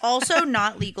 This is also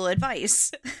not legal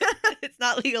advice. It's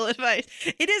not legal advice.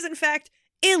 It is, in fact,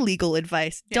 illegal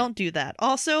advice. Yeah. Don't do that.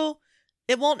 Also,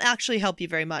 it won't actually help you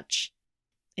very much.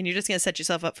 And you're just going to set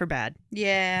yourself up for bad.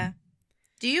 Yeah.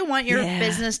 Do you want your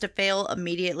business to fail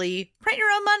immediately? Print your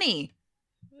own money.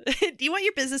 Do you want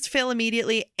your business to fail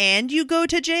immediately and you go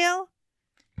to jail?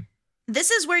 This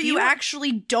is where you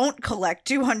actually don't collect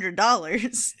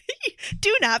 $200.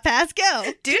 Do not pass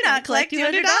go. Do not collect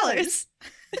 $200.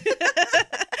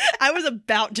 I was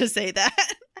about to say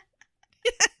that.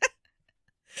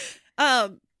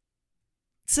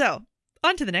 So,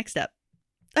 on to the next step.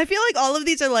 I feel like all of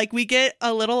these are like we get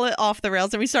a little off the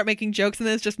rails and we start making jokes, and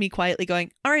then it's just me quietly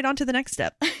going, all right, on to the next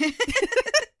step. I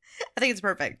think it's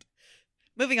perfect.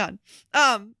 Moving on.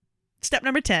 Step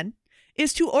number 10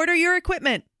 is to order your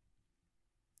equipment.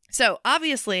 So,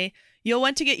 obviously, you'll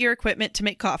want to get your equipment to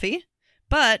make coffee,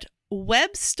 but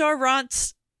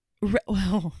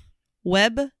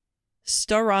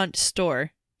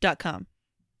webstaurantstore.com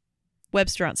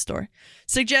Webstaurant Store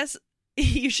suggests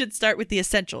you should start with the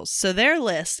essentials. So their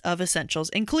list of essentials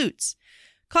includes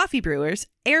coffee brewers,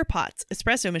 air pots,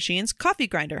 espresso machines, coffee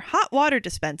grinder, hot water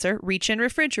dispenser, reach-in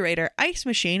refrigerator, ice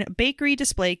machine, bakery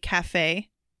display cafe.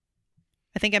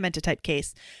 I think I meant to type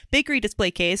case. Bakery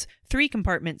display case,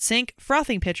 3-compartment sink,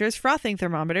 frothing pitchers, frothing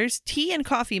thermometers, tea and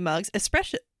coffee mugs,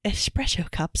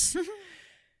 espresso cups,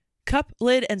 cup,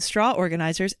 lid, and straw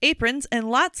organizers, aprons, and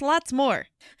lots more.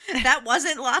 That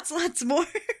wasn't lots more.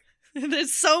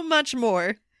 There's so much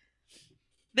more.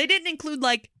 They didn't include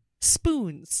like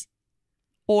spoons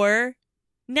or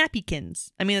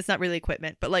napkins. I mean, it's not really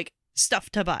equipment, but like stuff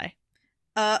to buy.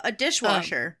 A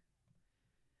dishwasher.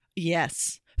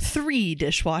 Yes. 3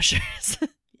 dishwashers.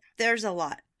 There's a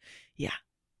lot. Yeah.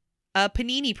 A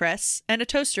panini press and a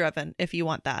toaster oven if you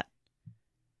want that.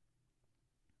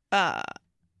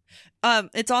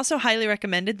 It's also highly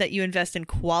recommended that you invest in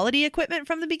quality equipment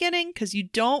from the beginning because you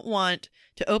don't want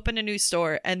to open a new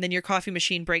store and then your coffee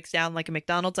machine breaks down like a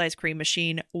McDonald's ice cream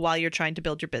machine while you're trying to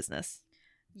build your business.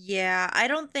 Yeah, I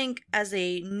don't think as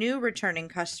a new returning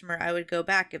customer I would go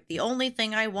back if the only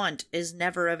thing I want is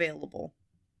never available.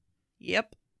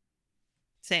 Yep.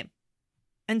 Same.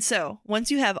 And so,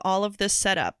 once you have all of this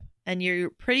set up and you're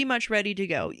pretty much ready to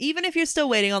go, even if you're still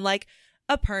waiting on like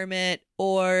a permit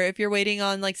or if you're waiting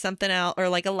on like something out or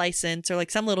like a license or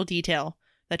like some little detail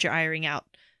that you're ironing out.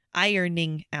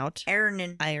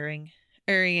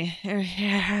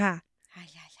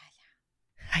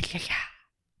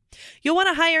 You'll want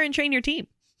to hire and train your team.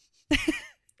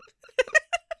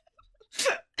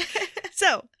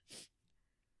 So,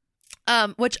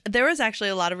 which there was actually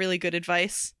a lot of really good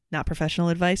advice, not professional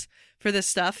advice, for this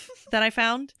stuff that I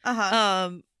found.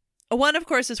 One, of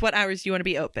course, is what hours you want to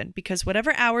be open, because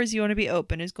whatever hours you want to be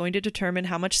open is going to determine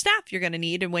how much staff you're going to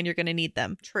need and when you're going to need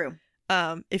them. True.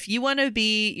 If you want to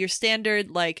be your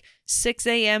standard like 6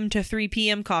 a.m. to 3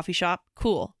 p.m. coffee shop,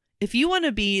 cool. If you want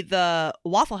to be the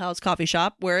Waffle House coffee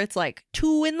shop where it's like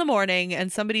 2 a.m. and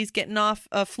somebody's getting off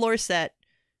a floor set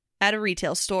at a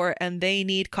retail store and they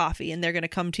need coffee and they're going to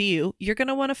come to you, you're going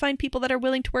to want to find people that are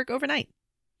willing to work overnight.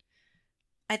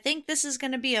 I think this is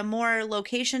going to be a more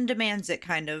location demands it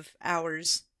kind of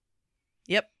hours.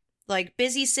 Yep. Like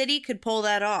busy city could pull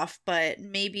that off, but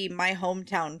maybe my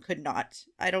hometown could not.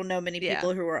 I don't know many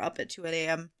people who are up at 2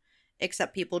 a.m.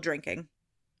 except people drinking.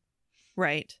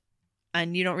 Right.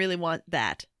 And you don't really want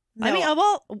that. No. I mean,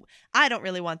 well, I don't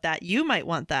really want that. You might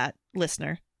want that,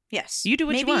 listener. Yes. You do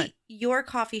what you want. Maybe your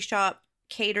coffee shop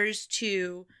caters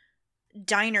to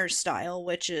diner style,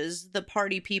 which is the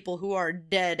party people who are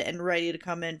dead and ready to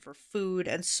come in for food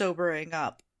and sobering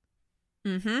up.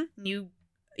 Mm-hmm.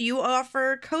 You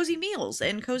offer cozy meals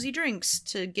and cozy drinks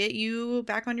to get you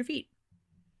back on your feet.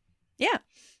 Yeah.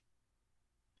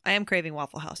 I am craving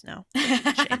Waffle House now.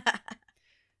 Shame.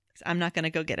 I'm not going to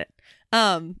go get it.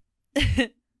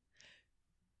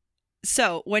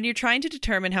 So when you're trying to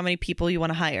determine how many people you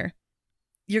want to hire,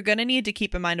 you're going to need to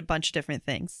keep in mind a bunch of different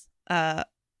things.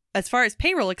 As far as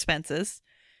payroll expenses,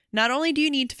 not only do you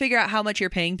need to figure out how much you're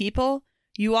paying people,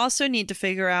 you also need to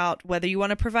figure out whether you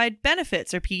want to provide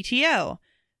benefits or PTO.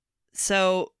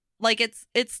 So, like,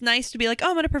 it's nice to be like, oh,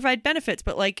 I'm going to provide benefits,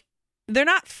 but like, they're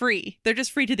not free. They're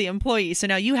just free to the employee. So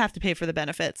now you have to pay for the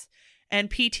benefits. And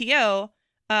PTO,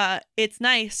 it's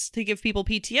nice to give people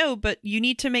PTO, but you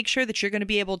need to make sure that you're going to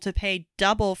be able to pay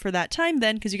double for that time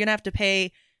then, because you're going to have to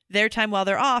pay their time while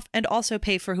they're off and also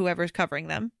pay for whoever's covering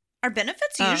them. Are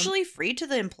benefits usually free to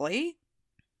the employee?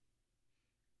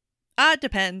 It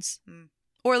depends.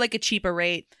 Or like a cheaper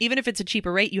rate. Even if it's a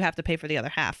cheaper rate, you have to pay for the other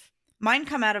half. Mine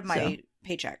come out of my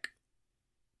paycheck.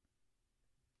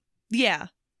 Yeah.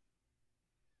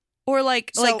 Or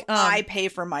like... So I pay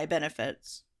for my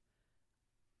benefits.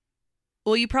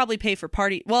 Well, you probably pay for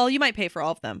party... Well, you might pay for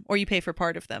all of them. Or you pay for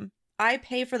part of them. I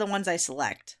pay for the ones I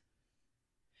select.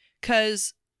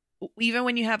 Because even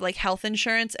when you have like health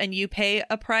insurance and you pay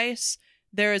a price,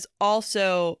 there is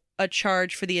also a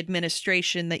charge for the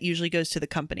administration that usually goes to the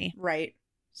company. Right.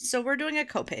 So we're doing a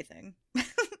copay thing.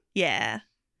 Yeah.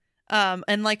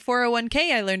 And like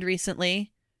 401k, I learned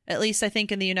recently, at least I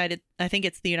think it's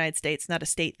the United States, not a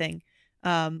state thing.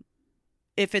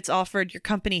 If it's offered, your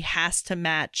company has to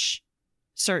match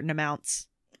certain amounts.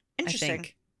 Interesting. I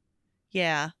think.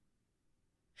 Yeah.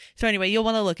 So anyway, you'll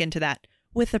want to look into that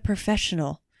with a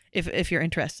professional if you're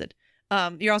interested.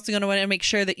 You're also going to want to make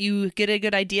sure that you get a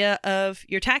good idea of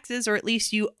your taxes, or at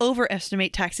least you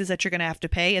overestimate taxes that you're going to have to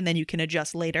pay, and then you can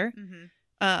adjust later.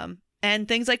 Mm-hmm. And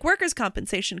things like workers'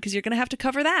 compensation, because you're going to have to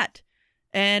cover that,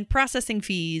 and processing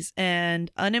fees, and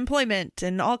unemployment,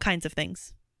 and all kinds of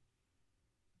things.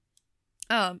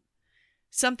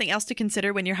 Something else to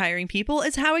consider when you're hiring people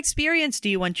is how experienced do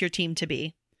you want your team to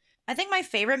be? I think my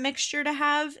favorite mixture to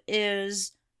have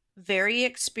is very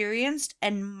experienced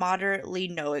and moderately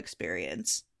no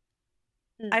experience.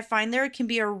 I find there can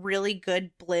be a really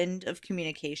good blend of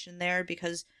communication there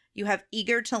because you have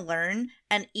eager to learn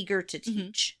and eager to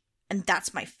teach. And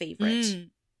that's my favorite.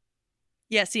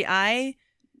 Yeah, see, I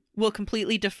will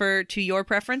completely defer to your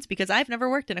preference because I've never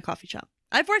worked in a coffee shop.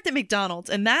 I've worked at McDonald's,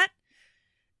 and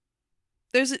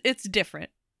it's different,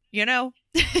 you know?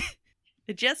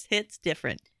 It just hits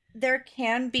different. There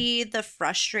can be the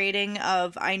frustrating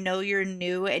of, I know you're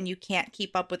new and you can't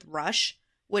keep up with rush,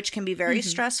 which can be very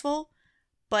stressful,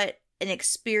 but an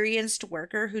experienced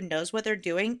worker who knows what they're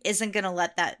doing isn't going to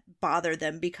let that bother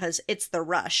them because it's the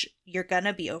rush. You're going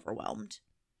to be overwhelmed.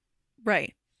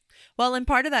 Right. Well, and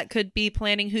part of that could be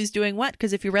planning who's doing what,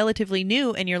 because if you're relatively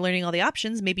new and you're learning all the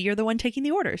options, maybe you're the one taking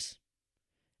the orders.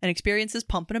 And experience is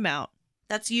pumping them out.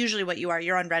 That's usually what you are.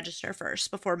 You're on register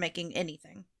first before making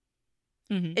anything.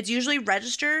 Mm-hmm. It's usually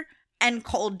register and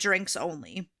cold drinks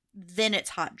only. Then it's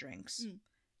hot drinks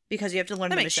because you have to learn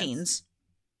the machines. Sense.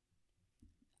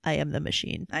 I am the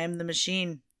machine. I am the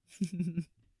machine.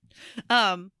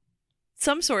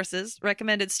 Some sources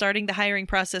recommended starting the hiring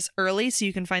process early so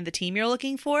you can find the team you're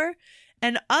looking for,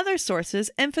 and other sources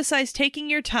emphasize taking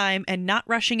your time and not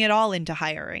rushing it all into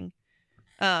hiring.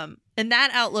 And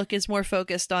that outlook is more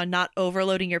focused on not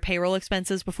overloading your payroll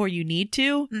expenses before you need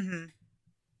to. Mm-hmm.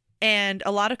 And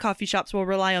a lot of coffee shops will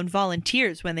rely on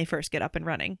volunteers when they first get up and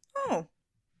running. Oh.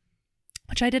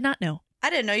 Which I did not know. I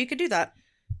didn't know you could do that.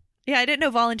 Yeah, I didn't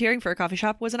know volunteering for a coffee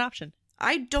shop was an option.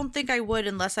 I don't think I would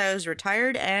unless I was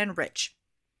retired and rich.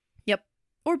 Yep.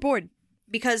 Or bored.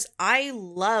 Because I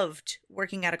loved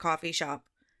working at a coffee shop,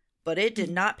 but it did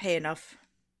not pay enough.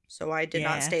 So I did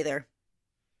not stay there.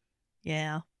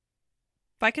 Yeah.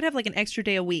 If I could have like an extra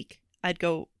day a week, I'd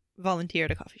go volunteer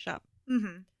at a coffee shop.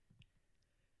 Mm-hmm.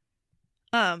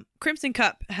 Crimson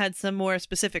Cup had some more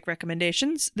specific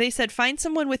recommendations. They said find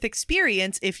someone with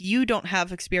experience if you don't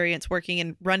have experience working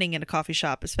and running in a coffee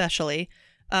shop, especially,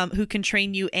 who can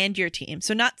train you and your team.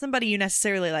 So not somebody you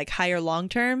necessarily like hire long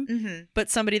term, but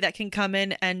somebody that can come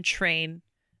in and train.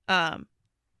 And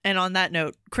on that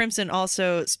note, Crimson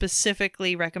also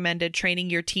specifically recommended training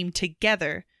your team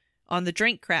together on the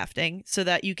drink crafting so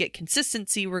that you get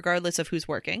consistency regardless of who's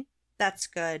working. That's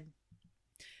good.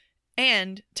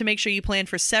 And to make sure you plan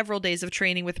for several days of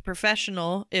training with a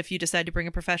professional if you decide to bring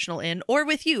a professional in, or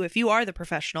with you if you are the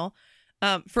professional,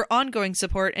 for ongoing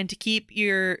support and to keep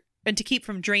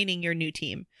from draining your new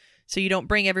team. So you don't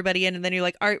bring everybody in and then you're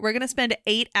like, all right, we're going to spend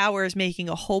 8 hours making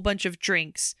a whole bunch of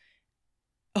drinks.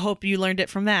 I hope you learned it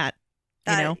from that.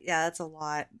 You know? Yeah, that's a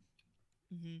lot.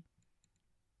 Mm-hmm.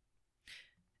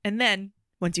 And then,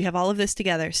 once you have all of this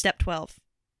together, step 12,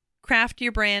 craft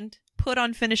your brand, put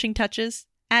on finishing touches,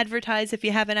 advertise if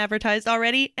you haven't advertised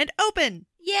already, and open!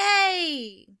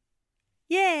 Yay!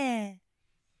 Yeah!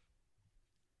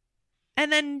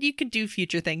 And then you could do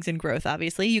future things in growth,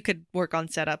 obviously. You could work on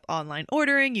setup online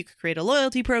ordering, you could create a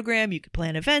loyalty program, you could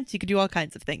plan events, you could do all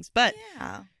kinds of things. But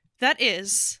that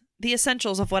is the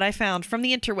essentials of what I found from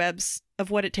the interwebs of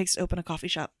what it takes to open a coffee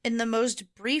shop. In the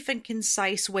most brief and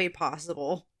concise way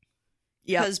possible.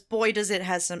 Yeah. Because boy, does it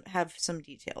have some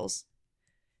details.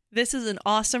 This is an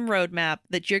awesome roadmap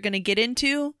that you're going to get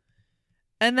into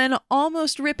and then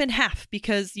almost rip in half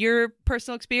because your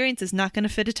personal experience is not going to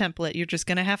fit a template. You're just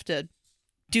going to have to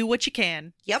do what you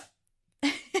can. Yep.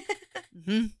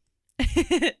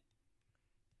 Mm-hmm.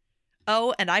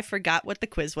 Oh, and I forgot what the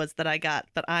quiz was that I got,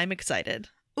 but I'm excited.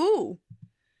 Ooh.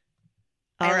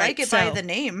 I like it by the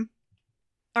name.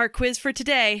 Our quiz for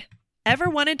today.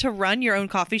 Ever wanted to run your own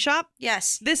coffee shop?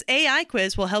 Yes. This AI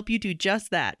quiz will help you do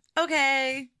just that.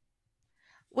 Okay.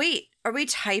 Wait, are we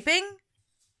typing?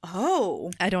 Oh.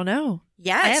 I don't know.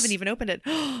 Yes. I haven't even opened it.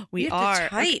 We are. To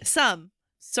type. Okay, some.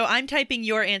 So I'm typing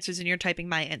your answers and you're typing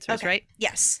my answers, right?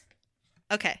 Yes.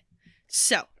 Okay.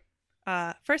 So,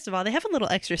 first of all, they have a little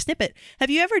extra snippet. Have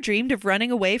you ever dreamed of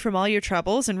running away from all your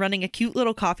troubles and running a cute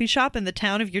little coffee shop in the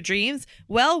town of your dreams?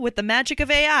 Well, with the magic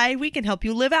of AI, we can help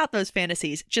you live out those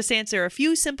fantasies. Just answer a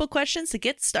few simple questions to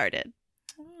get started.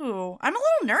 Ooh, I'm a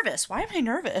little nervous. Why am I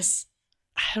nervous?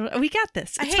 We got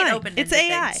this. It's I hate fine. open-ended It's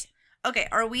AI. things. Okay,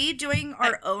 are we doing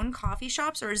our own coffee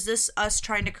shops, or is this us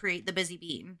trying to create the Busy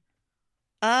Bean?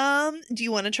 Do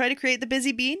you want to try to create the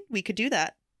Busy Bean? We could do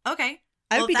that. Okay.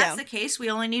 Well, if that's the case, we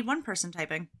only need one person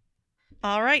typing.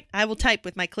 All right. I will type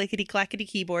with my clickety-clackety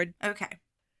keyboard. Okay.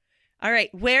 All right.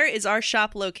 Where is our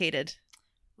shop located?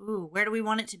 Ooh, where do we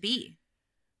want it to be?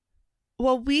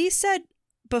 Well, we said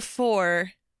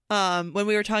before, when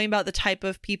we were talking about the type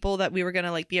of people that we were going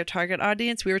to like be our target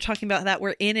audience, we were talking about that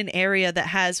we're in an area that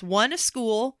has a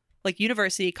school, like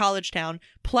university, college town,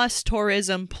 plus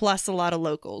tourism, plus a lot of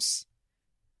locals.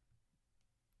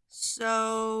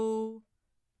 So,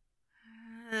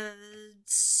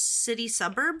 city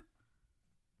suburb?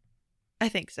 I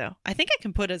think so. I think I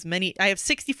can put as many. I have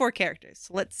 64 characters.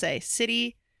 So let's say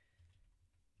city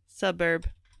suburb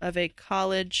of a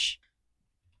college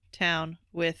town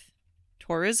with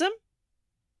tourism.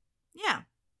 Yeah.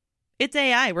 It's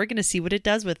AI. We're going to see what it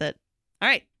does with it. All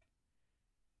right.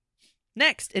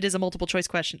 Next, it is a multiple choice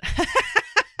question.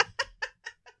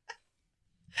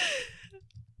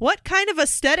 What kind of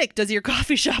aesthetic does your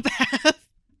coffee shop have?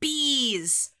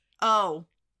 Bees. Oh.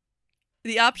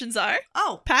 The options are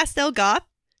pastel goth,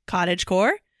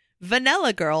 cottagecore,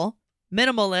 vanilla girl,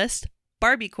 minimalist,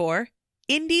 barbiecore,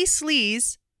 indie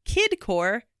sleaze,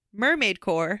 kidcore,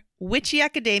 mermaidcore, witchy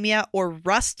academia, or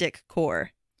rustic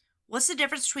core. What's the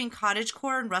difference between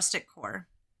cottagecore and rustic core?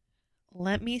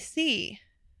 Let me see.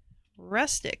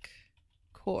 Rustic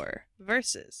core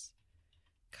versus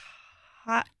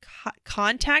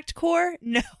contact core?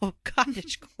 No,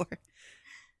 cottage core.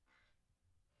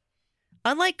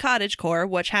 Unlike cottagecore,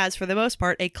 which has, for the most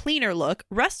part, a cleaner look,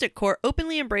 rustic core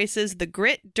openly embraces the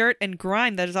grit, dirt, and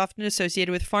grime that is often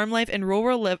associated with farm life and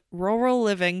rural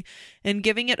living, and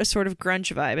giving it a sort of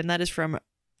grunge vibe. And that is from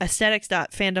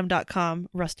aesthetics.fandom.com,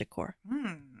 rustic core.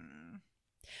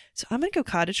 So I'm going to go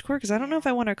cottagecore because I don't know if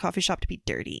I want our coffee shop to be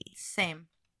dirty. Same.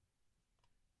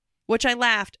 Which I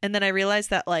laughed, and then I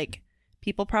realized that, like,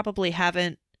 people probably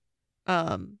haven't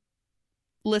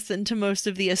listened to most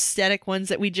of the aesthetic ones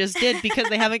that we just did because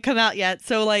they haven't come out yet.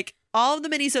 So, like, all of the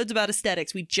minisodes about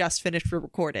aesthetics we just finished for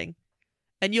recording,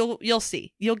 and you'll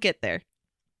see, you'll get there.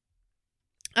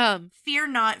 Fear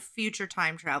not, future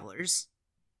time travelers.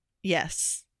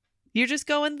 Yes, you're just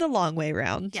going the long way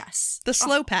round. Yes, the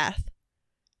slow path.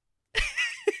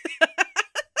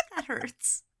 That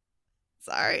hurts.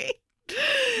 Sorry.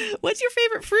 What's your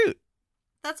favorite fruit?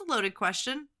 That's a loaded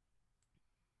question.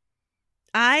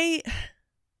 I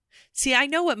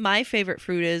know what my favorite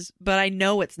fruit is, but I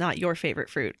know it's not your favorite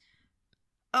fruit.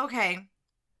 Okay.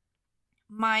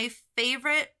 My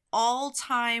favorite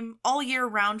all-time,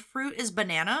 all-year-round fruit is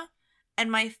banana, and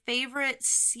my favorite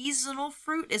seasonal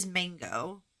fruit is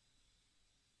mango.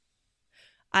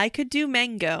 I could do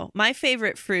mango. My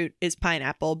favorite fruit is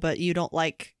pineapple, but you don't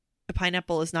like...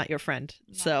 Pineapple is not your friend,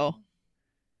 no. So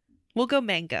we'll go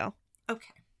mango.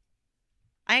 Okay.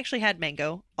 I actually had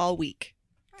mango all week.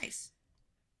 Nice.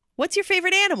 What's your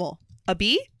favorite animal? A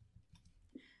bee?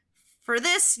 For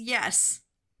this, yes.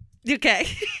 Okay.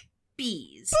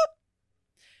 Bees. Boop.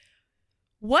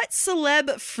 What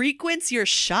celeb frequents your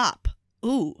shop?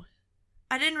 Ooh.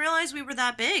 I didn't realize we were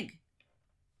that big.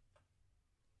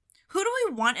 Who do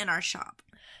we want in our shop?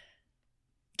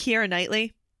 Keira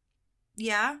Knightley.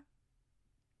 Yeah?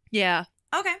 Yeah.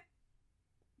 Okay.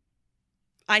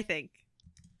 I think.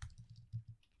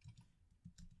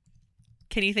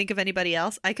 Can you think of anybody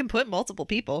else? I can put multiple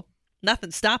people.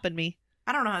 Nothing's stopping me.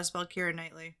 I don't know how to spell Keira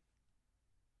Knightley.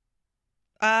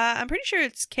 I'm pretty sure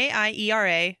it's Kiera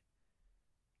Knightly.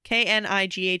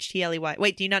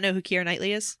 Wait, do you not know who Keira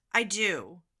Knightley is? I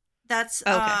do. That's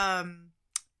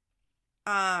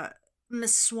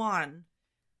Miss Swan.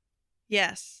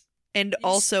 Yes. And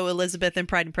also Elizabeth in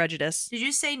Pride and Prejudice. Did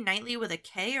you say Knightley with a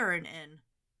K or an N?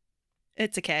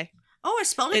 It's a K. Oh, I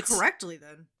spelled it correctly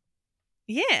then.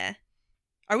 Yeah.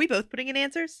 Are we both putting in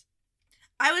answers?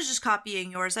 I was just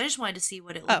copying yours. I just wanted to see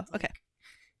what it looked like.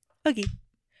 Okay.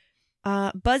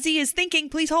 Buzzy is thinking.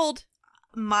 Please hold.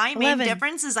 My 11, main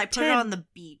difference is I put 10, it on the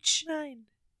beach. 9,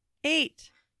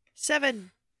 8,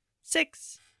 7,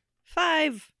 6,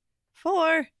 5,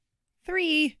 4,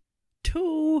 3,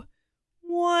 2,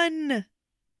 1.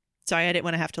 Sorry, I didn't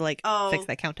want to have to fix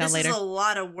that countdown later. This is a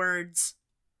lot of words.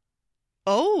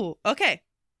 Oh, okay.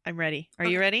 I'm ready. Are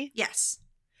you ready? Yes.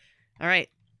 All right.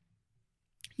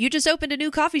 You just opened a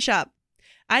new coffee shop.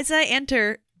 As I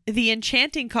enter the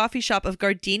enchanting coffee shop of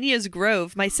Gardenia's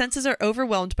Grove, my senses are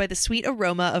overwhelmed by the sweet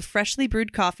aroma of freshly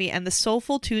brewed coffee and the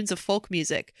soulful tunes of folk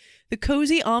music. The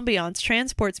cozy ambiance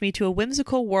transports me to a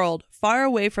whimsical world far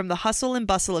away from the hustle and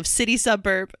bustle of city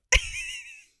suburb.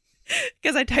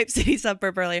 Because I typed city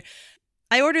suburb earlier.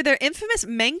 I ordered their infamous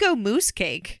mango mousse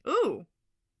cake. Ooh.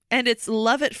 And its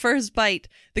love at first bite.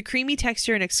 The creamy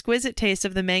texture and exquisite taste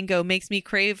of the mango makes me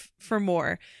crave for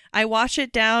more. I wash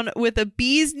it down with a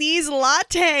bee's knees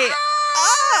latte.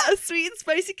 A sweet and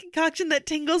spicy concoction that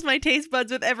tingles my taste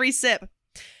buds with every sip.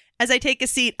 As I take a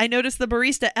seat, I notice the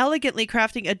barista elegantly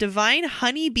crafting a divine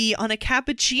honeybee on a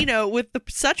cappuccino with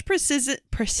such precision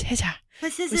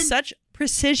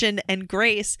and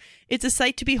grace. It's a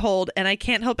sight to behold, and I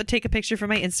can't help but take a picture for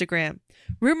my Instagram.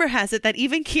 Rumor has it that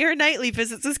even Keira Knightley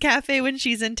visits this cafe when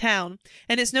she's in town.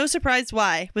 And it's no surprise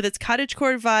why. With its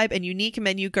cottagecore vibe and unique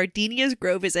menu, Gardenia's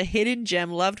Grove is a hidden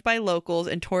gem loved by locals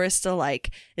and tourists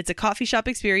alike. It's a coffee shop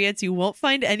experience you won't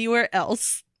find anywhere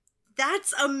else.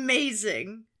 That's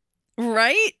amazing.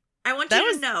 Right? I want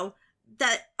you to know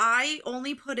that I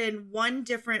only put in one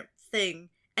different thing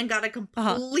and got a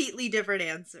completely different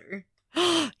answer.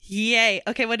 Yay.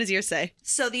 Okay, what does yours say?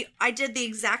 So I did the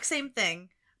exact same thing,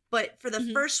 but for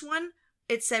the first one,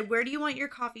 It said, "Where do you want your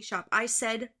coffee shop?" I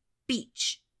said,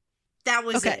 "Beach." That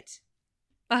was it.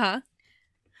 Uh-huh.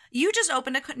 You just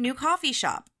opened a new coffee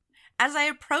shop. As I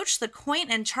approach the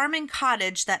quaint and charming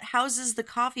cottage that houses the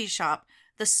coffee shop,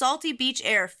 the salty beach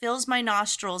air fills my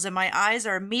nostrils and my eyes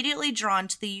are immediately drawn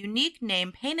to the unique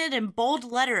name painted in bold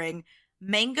lettering,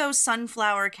 Mango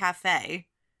Sunflower Cafe.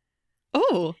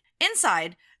 Oh.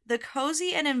 Inside, the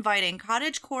cozy and inviting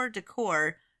cottagecore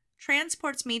decor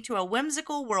transports me to a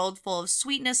whimsical world full of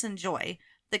sweetness and joy.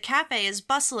 The cafe is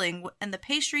bustling, and the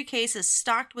pastry case is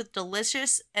stocked with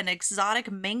delicious and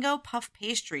exotic mango puff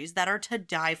pastries that are to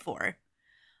die for.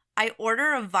 I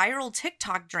order a viral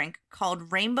TikTok drink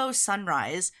called Rainbow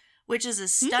Sunrise, which is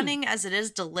as stunning as it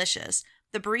is delicious.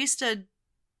 The barista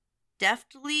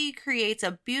deftly creates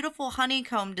a beautiful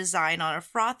honeycomb design on a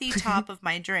frothy top of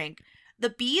my drink. The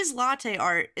bees latte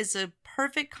art is a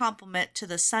perfect complement to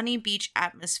the sunny beach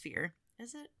atmosphere.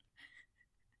 Is it?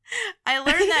 I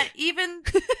learned that even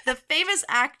the famous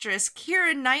actress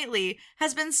Keira Knightley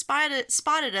has been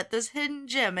spotted at this hidden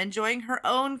gem enjoying her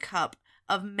own cup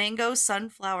of mango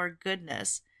sunflower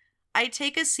goodness. I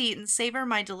take a seat and savor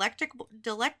my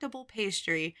delectable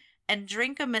pastry and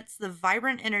drink amidst the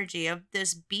vibrant energy of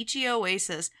this beachy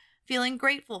oasis, feeling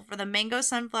grateful for the Mango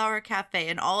Sunflower Cafe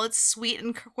and all its sweet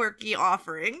and quirky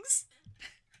offerings.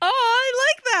 Oh, I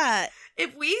like that.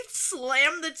 If we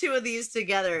slam the two of these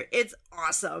together, it's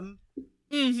awesome.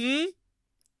 Mm-hmm.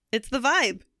 It's the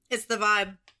vibe. It's the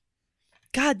vibe.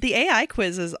 God, the AI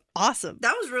quiz is awesome.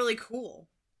 That was really cool.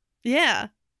 Yeah.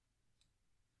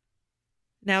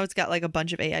 Now it's got like a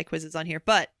bunch of AI quizzes on here,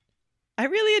 but I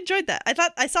really enjoyed that.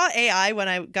 I saw AI when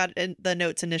I got in the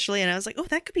notes initially, and I was like, oh,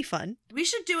 that could be fun. We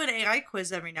should do an AI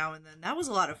quiz every now and then. That was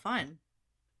a lot of fun.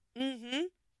 Mm-hmm.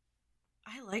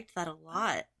 I liked that a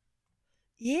lot.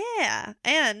 Yeah.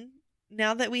 And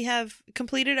now that we have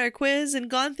completed our quiz and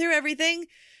gone through everything,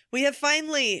 we have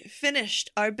finally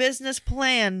finished our business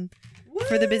plan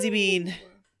for the Busy Bean.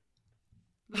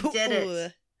 We did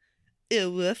it.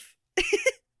 Ew, woof.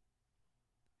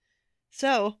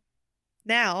 So,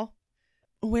 now,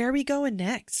 where are we going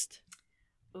next?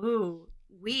 Ooh,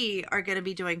 we are going to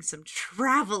be doing some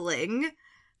traveling.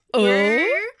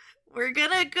 Oh? We're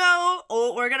going to go.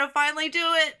 Oh, we're going to finally do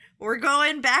it. We're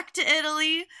going back to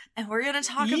Italy, and we're going to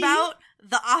talk about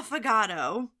the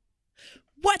affogato.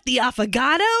 What, the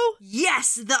affogato?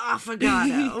 Yes, the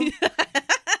affogato.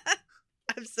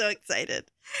 I'm so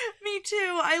excited. Me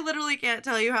too. I literally can't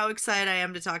tell you how excited I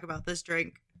am to talk about this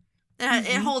drink.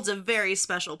 It holds a very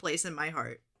special place in my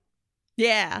heart.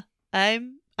 Yeah,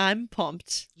 I'm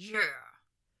pumped. Yeah.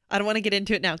 I don't want to get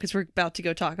into it now because we're about to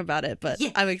go talk about it, but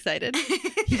I'm excited.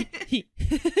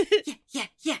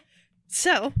 Yeah.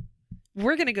 So,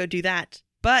 we're going to go do that.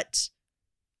 But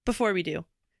before we do,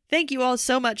 thank you all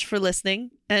so much for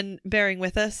listening and bearing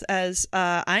with us, as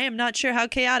I am not sure how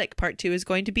chaotic part 2 is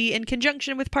going to be in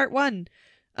conjunction with part 1.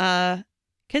 Because,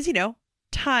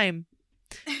 time.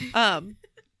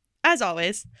 As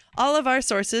always, all of our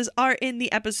sources are in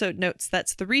the episode notes.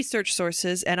 That's the research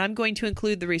sources, and I'm going to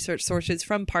include the research sources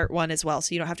from part 1 as well,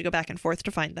 so you don't have to go back and forth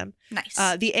to find them. Nice.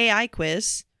 The AI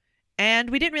quiz,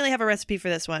 and we didn't really have a recipe for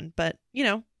this one, but,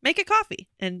 make a coffee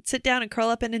and sit down and curl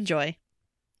up and enjoy.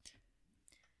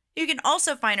 You can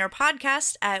also find our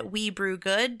podcast at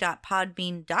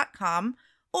webrewgood.podbean.com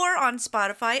or on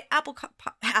Spotify, Apple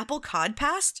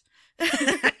Codcast?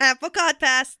 Apple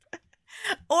Codcast.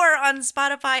 Or on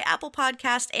Spotify, Apple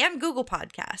Podcast, and Google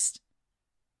Podcast.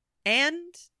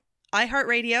 And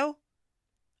iHeartRadio.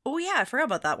 Oh, yeah, I forgot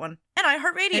about that one. And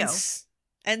iHeartRadio.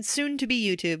 And soon to be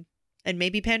YouTube. And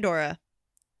maybe Pandora.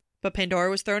 But Pandora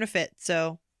was throwing a fit,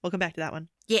 so we'll come back to that one.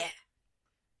 Yeah.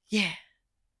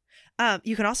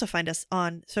 You can also find us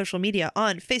on social media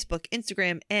on Facebook,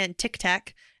 Instagram, and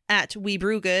TikTok at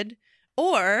WeBrewGood.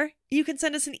 Or you can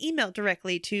send us an email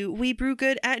directly to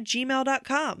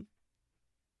webrewgood@gmail.com.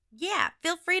 Yeah,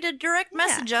 feel free to direct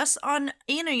message us on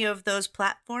any of those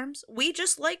platforms. We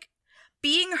just like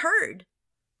being heard.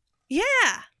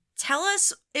 Yeah. Tell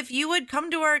us if you would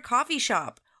come to our coffee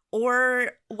shop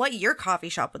or what your coffee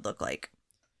shop would look like.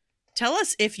 Tell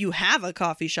us if you have a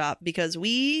coffee shop, because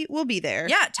we will be there.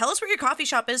 Yeah, tell us where your coffee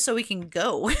shop is so we can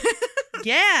go.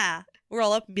 Yeah. We're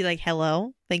all up and be like,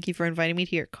 hello, thank you for inviting me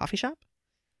to your coffee shop.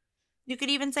 You could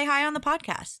even say hi on the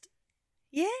podcast.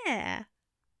 Yeah.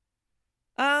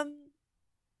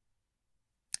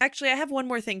 Actually, I have one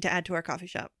more thing to add to our coffee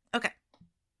shop. Okay.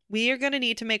 We are going to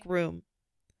need to make room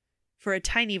for a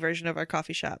tiny version of our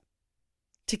coffee shop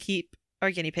to keep our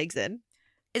guinea pigs in.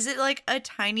 Is it like a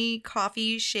tiny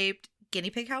coffee-shaped guinea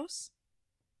pig house?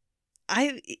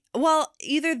 Well,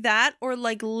 either that or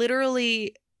like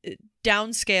literally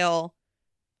downscale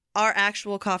our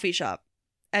actual coffee shop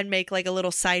and make like a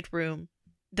little side room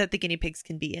that the guinea pigs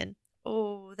can be in.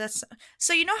 Oh, that's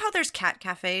so. You know how there's cat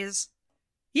cafes?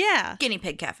 Yeah. Guinea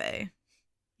pig cafe.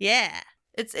 Yeah.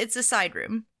 It's a side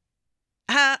room.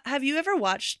 Have you ever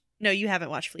watched? No, you haven't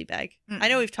watched Fleabag. I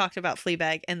know we've talked about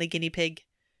Fleabag and the guinea pig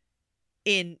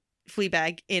in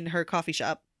Fleabag in her coffee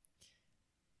shop.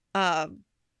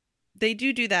 They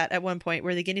do that at one point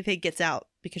where the guinea pig gets out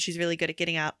because she's really good at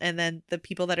getting out, and then the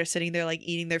people that are sitting there like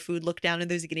eating their food look down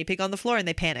and there's a guinea pig on the floor and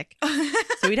they panic.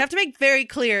 So we'd have to make very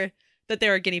clear that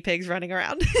there are guinea pigs running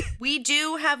around. We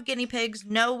do have guinea pigs.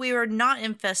 No, we are not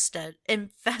infested. We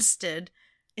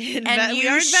are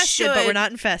you invested, but we're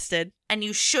not infested. And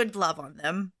you should love on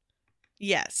them.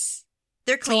 Yes.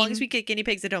 They're clean. So long as we get guinea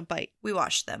pigs that don't bite. We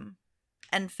washed them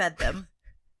and fed them.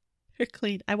 They're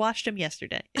clean. I washed them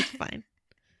yesterday. It's fine.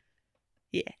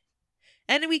 Yeah.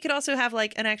 And we could also have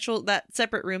like an actual, that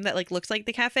separate room that like looks like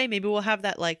the cafe. Maybe we'll have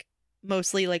that like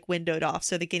mostly like windowed off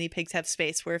so the guinea pigs have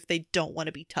space where if they don't want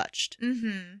to be touched,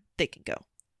 they can go.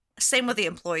 Same with the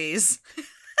employees.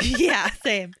 Yeah,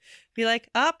 same. Be like,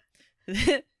 up.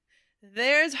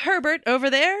 There's Herbert over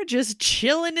there just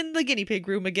chilling in the guinea pig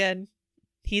room again.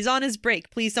 He's on his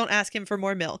break. Please don't ask him for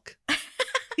more milk.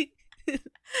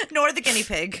 Nor the guinea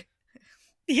pig.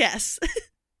 Yes.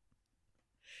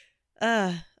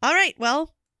 All right.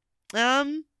 Well,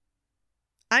 I'm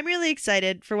really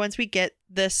excited for once we get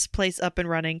this place up and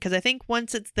running because I think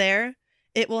once it's there,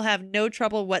 it will have no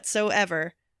trouble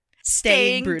whatsoever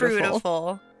staying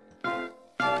brutal.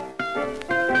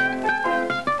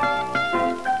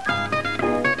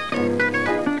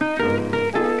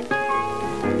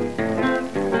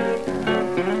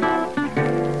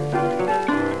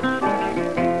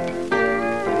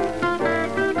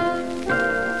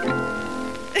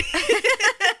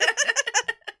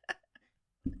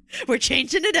 We're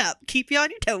changing it up. Keep you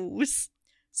on your toes.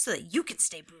 So that you can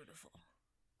stay beautiful.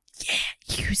 Yeah,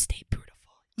 you stay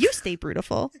beautiful. You stay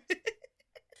beautiful.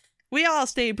 We all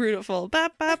stay beautiful.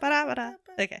 Ba, ba, ba, da, ba, da.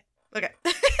 Okay. Okay.